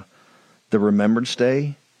the Remembrance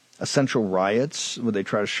Day, essential riots where they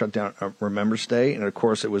try to shut down Remembrance Day, and of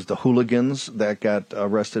course it was the hooligans that got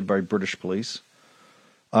arrested by British police,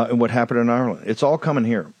 and what happened in Ireland. It's all coming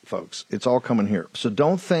here, folks. It's all coming here. So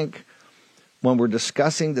don't think when we're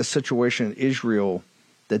discussing the situation in Israel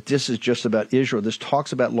that this is just about Israel. This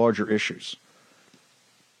talks about larger issues.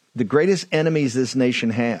 The greatest enemies this nation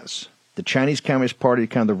has, the Chinese Communist Party,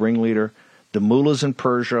 kind of the ringleader, the mullahs in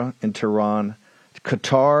Persia and Tehran,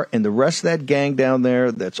 Qatar, and the rest of that gang down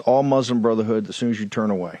there, that's all Muslim Brotherhood as soon as you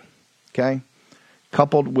turn away. Okay?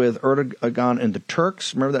 Coupled with Erdogan and the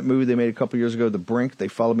Turks. Remember that movie they made a couple years ago, The Brink? They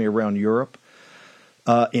followed me around Europe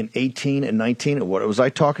in 18 and 19. And what was I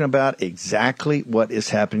talking about? Exactly what is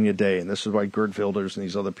happening today. And this is why Gerd Wilders and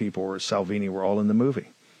these other people, or Salvini, were all in the movie.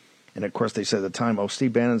 And, of course, they said at the time,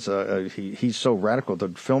 Steve Bannon's he's so radical. The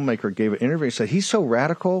filmmaker gave an interview. He said, he's so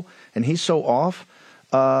radical and he's so off.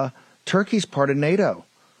 Turkey's part of NATO.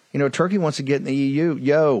 You know, Turkey wants to get in the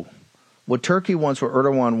EU. What Turkey wants, what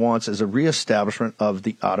Erdogan wants, is a reestablishment of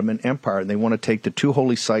the Ottoman Empire. And they want to take the two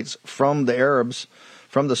holy sites from the Arabs,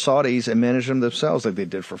 from the Saudis, and manage them themselves like they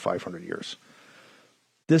did for 500 years.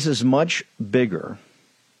 This is much bigger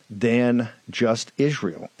than just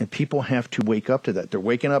Israel, and people have to wake up to that. They're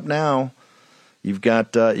waking up now. You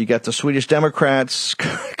got the Swedish Democrats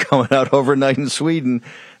coming out overnight in Sweden.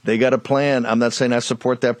 They got a plan. I'm not saying I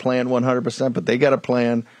support that plan 100%, but they got a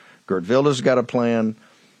plan. Gerd Wilders got a plan.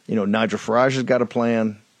 Nigel Farage has got a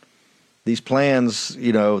plan. These plans,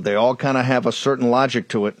 they all kind of have a certain logic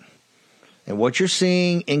to it. And what you're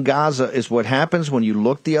seeing in Gaza is what happens when you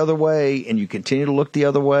look the other way and you continue to look the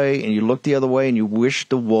other way and you look the other way and you wish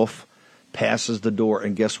the wolf passes the door.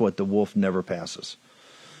 And guess what? The wolf never passes.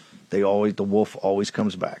 The wolf always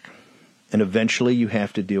comes back. And eventually you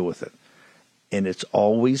have to deal with it. And it's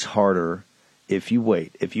always harder if you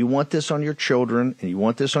wait. If you want this on your children and you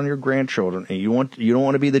want this on your grandchildren and you don't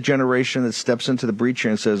want to be the generation that steps into the breach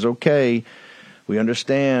and says, okay, we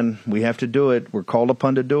understand, we have to do it, we're called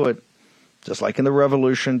upon to do it. Just like in the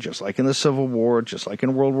Revolution, just like in the Civil War, just like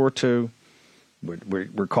in World War II,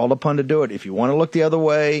 we're called upon to do it. If you want to look the other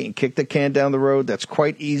way and kick the can down the road, that's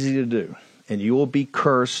quite easy to do. And you will be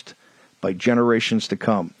cursed by generations to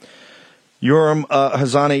come. Yoram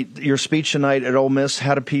Hazani, your speech tonight at Ole Miss,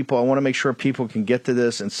 I want to make sure people can get to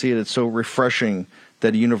this and see it. It's so refreshing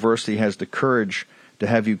that a university has the courage to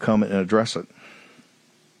have you come and address it.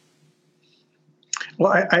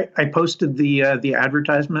 Well, I posted the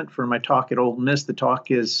advertisement for my talk at Ole Miss. The talk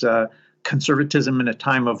is conservatism in a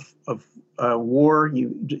time of war. You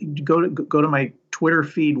go to my Twitter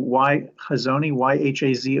feed, Hazony,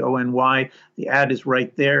 Yhazony. The ad is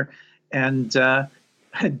right there, and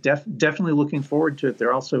definitely looking forward to it.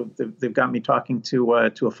 They've got me talking to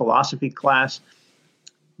a philosophy class.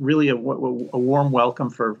 Really a warm welcome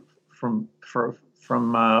from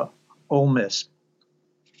Ole Miss.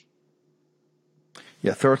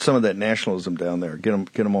 Yeah, throw some of that nationalism down there.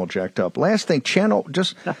 Get them all jacked up. Last thing, we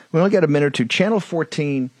only got a minute or two. Channel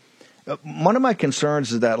 14. One of my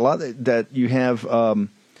concerns is that that you have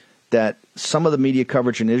that some of the media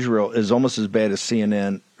coverage in Israel is almost as bad as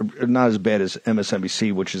CNN, not as bad as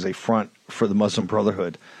MSNBC, which is a front for the Muslim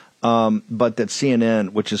Brotherhood, but that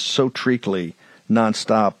CNN, which is so treacly,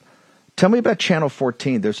 nonstop. Tell me about Channel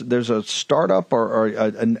 14. There's a startup or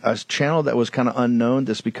a channel that was kind of unknown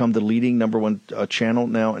that's become the leading number one channel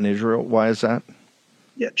now in Israel. Why is that?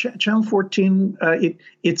 Yeah, Channel 14.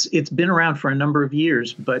 It's been around for a number of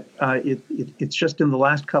years, but it's just in the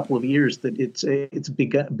last couple of years that it's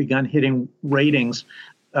begun hitting ratings,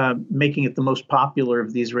 making it the most popular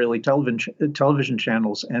of the Israeli television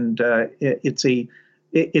channels, and it's a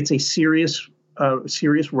serious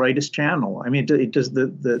rightist channel. I mean, it does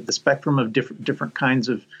the spectrum of different kinds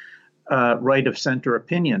of right of center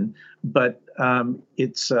opinion, but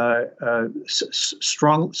it's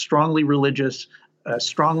strongly religious,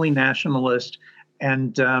 strongly nationalist,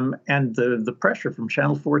 and the pressure from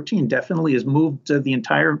Channel 14 definitely has moved the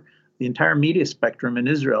entire media spectrum in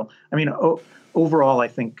Israel. I mean, overall, I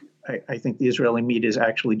think the Israeli media is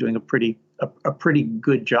actually doing a pretty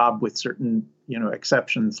good job, with certain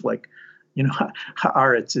exceptions, like.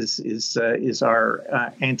 Haaretz is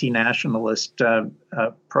our anti-nationalist,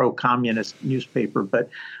 pro-communist newspaper, but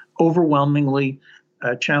overwhelmingly,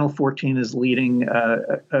 Channel 14 is leading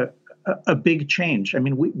a big change. I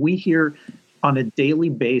mean, we hear on a daily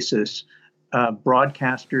basis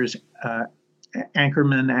broadcasters,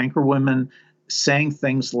 anchormen, anchorwomen saying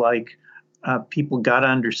things like, people got to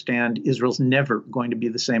understand Israel's never going to be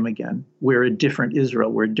the same again. We're a different Israel.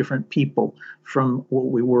 We're a different people from what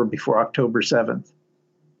we were before October 7th.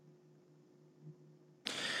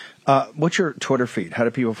 What's your Twitter feed? How do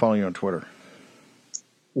people follow you on Twitter?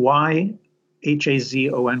 Yhazony,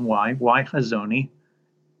 Yhazony.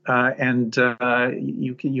 And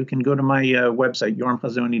you can go to my website,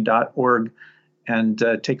 yoramhazony.org, and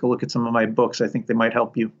take a look at some of my books. I think they might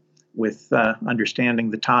help you with understanding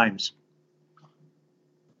the times.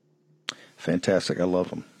 Fantastic. I love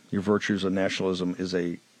them. Your Virtues of Nationalism is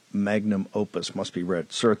a magnum opus, must be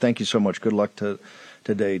read. Sir, thank you so much. Good luck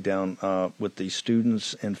today down with the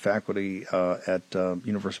students and faculty at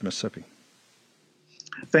University of Mississippi.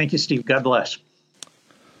 Thank you, Steve. God bless.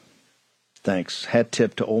 Thanks. Hat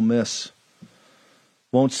tip to Ole Miss.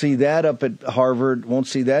 Won't see that up at Harvard. Won't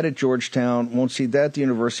see that at Georgetown. Won't see that at the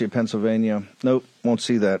University of Pennsylvania. Nope, won't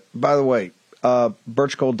see that. By the way,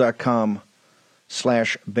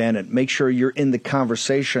 birchgold.com/Bannon. Make sure you're in the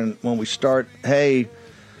conversation when we start. Hey,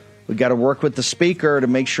 we got to work with the speaker to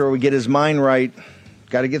make sure we get his mind right.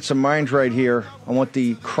 Got to get some minds right here on what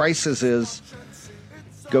the crisis is.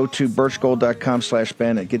 Go to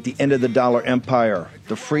birchgold.com/Bannon. Get the End of the Dollar Empire,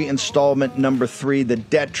 the free installment number 3, the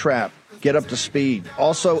debt trap. Get up to speed.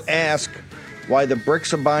 Also ask why the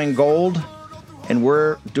BRICS are buying gold and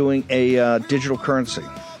we're doing a digital currency.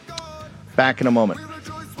 Back in a moment.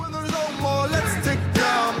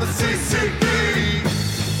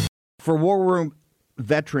 For War Room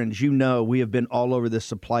veterans, we have been all over this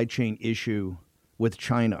supply chain issue with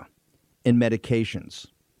China in medications.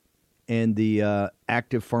 and the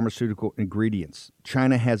active pharmaceutical ingredients.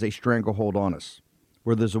 China has a stranglehold on us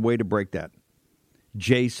where there's a way to break that.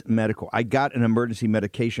 Jace Medical. I got an emergency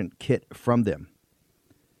medication kit from them.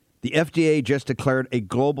 The FDA just declared a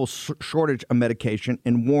global shortage of medication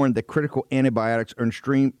and warned that critical antibiotics are in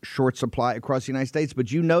extreme short supply across the United States.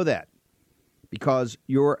 But you know that because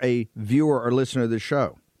you're a viewer or listener of the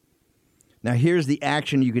show. Now, here's the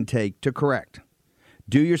action you can take to correct.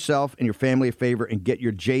 Do yourself and your family a favor and get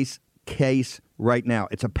your Jace case right now.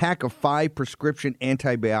 It's a pack of 5 prescription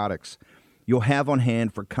antibiotics you'll have on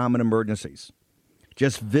hand for common emergencies.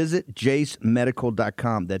 Just visit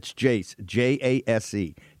jacemedical.com. That's Jace,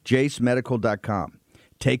 J-A-S-E, jacemedical.com.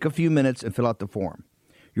 Take a few minutes and fill out the form.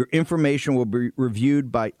 Your information will be reviewed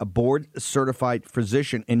by a board-certified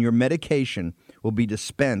physician, and your medication will be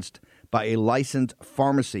dispensed by a licensed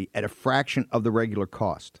pharmacy at a fraction of the regular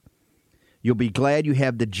cost. You'll be glad you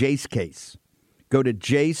have the Jace case. Go to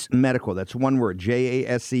Jace Medical, that's one word,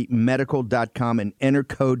 J-A-S-E, medical.com, and enter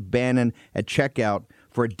code Bannon at checkout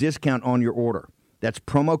for a discount on your order. That's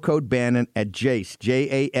promo code Bannon at Jace,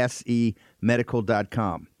 J-A-S-E,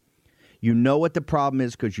 medical.com. You know what the problem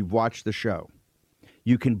is because you've watched the show.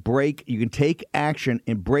 You can take action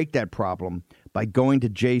and break that problem by going to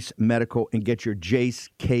Jace Medical and get your Jace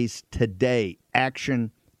case today.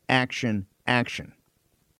 Action, action, action.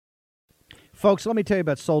 Folks, let me tell you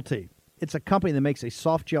about Solti. It's a company that makes a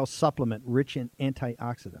soft gel supplement rich in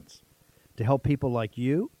antioxidants to help people like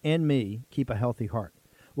you and me keep a healthy heart.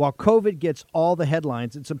 While COVID gets all the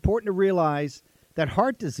headlines, it's important to realize that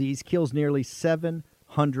heart disease kills nearly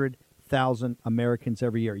 700,000 Americans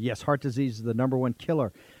every year. Yes, heart disease is the number one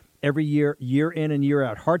killer every year, year in and year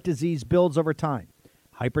out. Heart disease builds over time.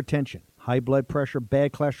 Hypertension, high blood pressure,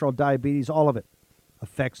 bad cholesterol, diabetes, all of it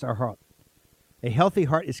affects our heart. A healthy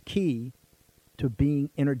heart is key to being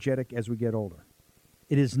energetic as we get older.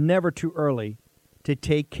 It is never too early to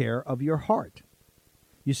take care of your heart.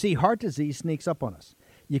 You see, heart disease sneaks up on us.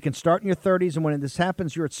 You can start in your 30s, and when this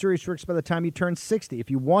happens, you're at serious risk by the time you turn 60. If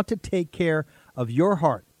you want to take care of your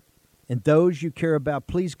heart and those you care about,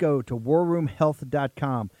 please go to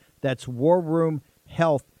warroomhealth.com. That's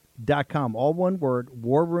warroomhealth.com. All one word,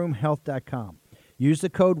 warroomhealth.com. Use the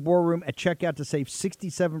code WARROOM at checkout to save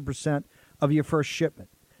 67% of your first shipment.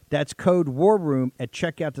 That's code WARROOM at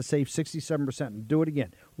checkout to save 67%. And do it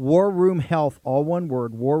again. Warroom Health, all one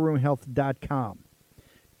word, warroomhealth.com.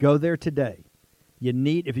 Go there today.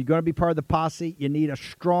 If you're going to be part of the posse, you need a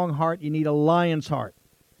strong heart. You need a lion's heart.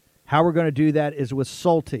 How we're going to do that is with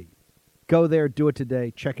Solti. Go there, do it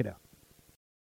today. Check it out.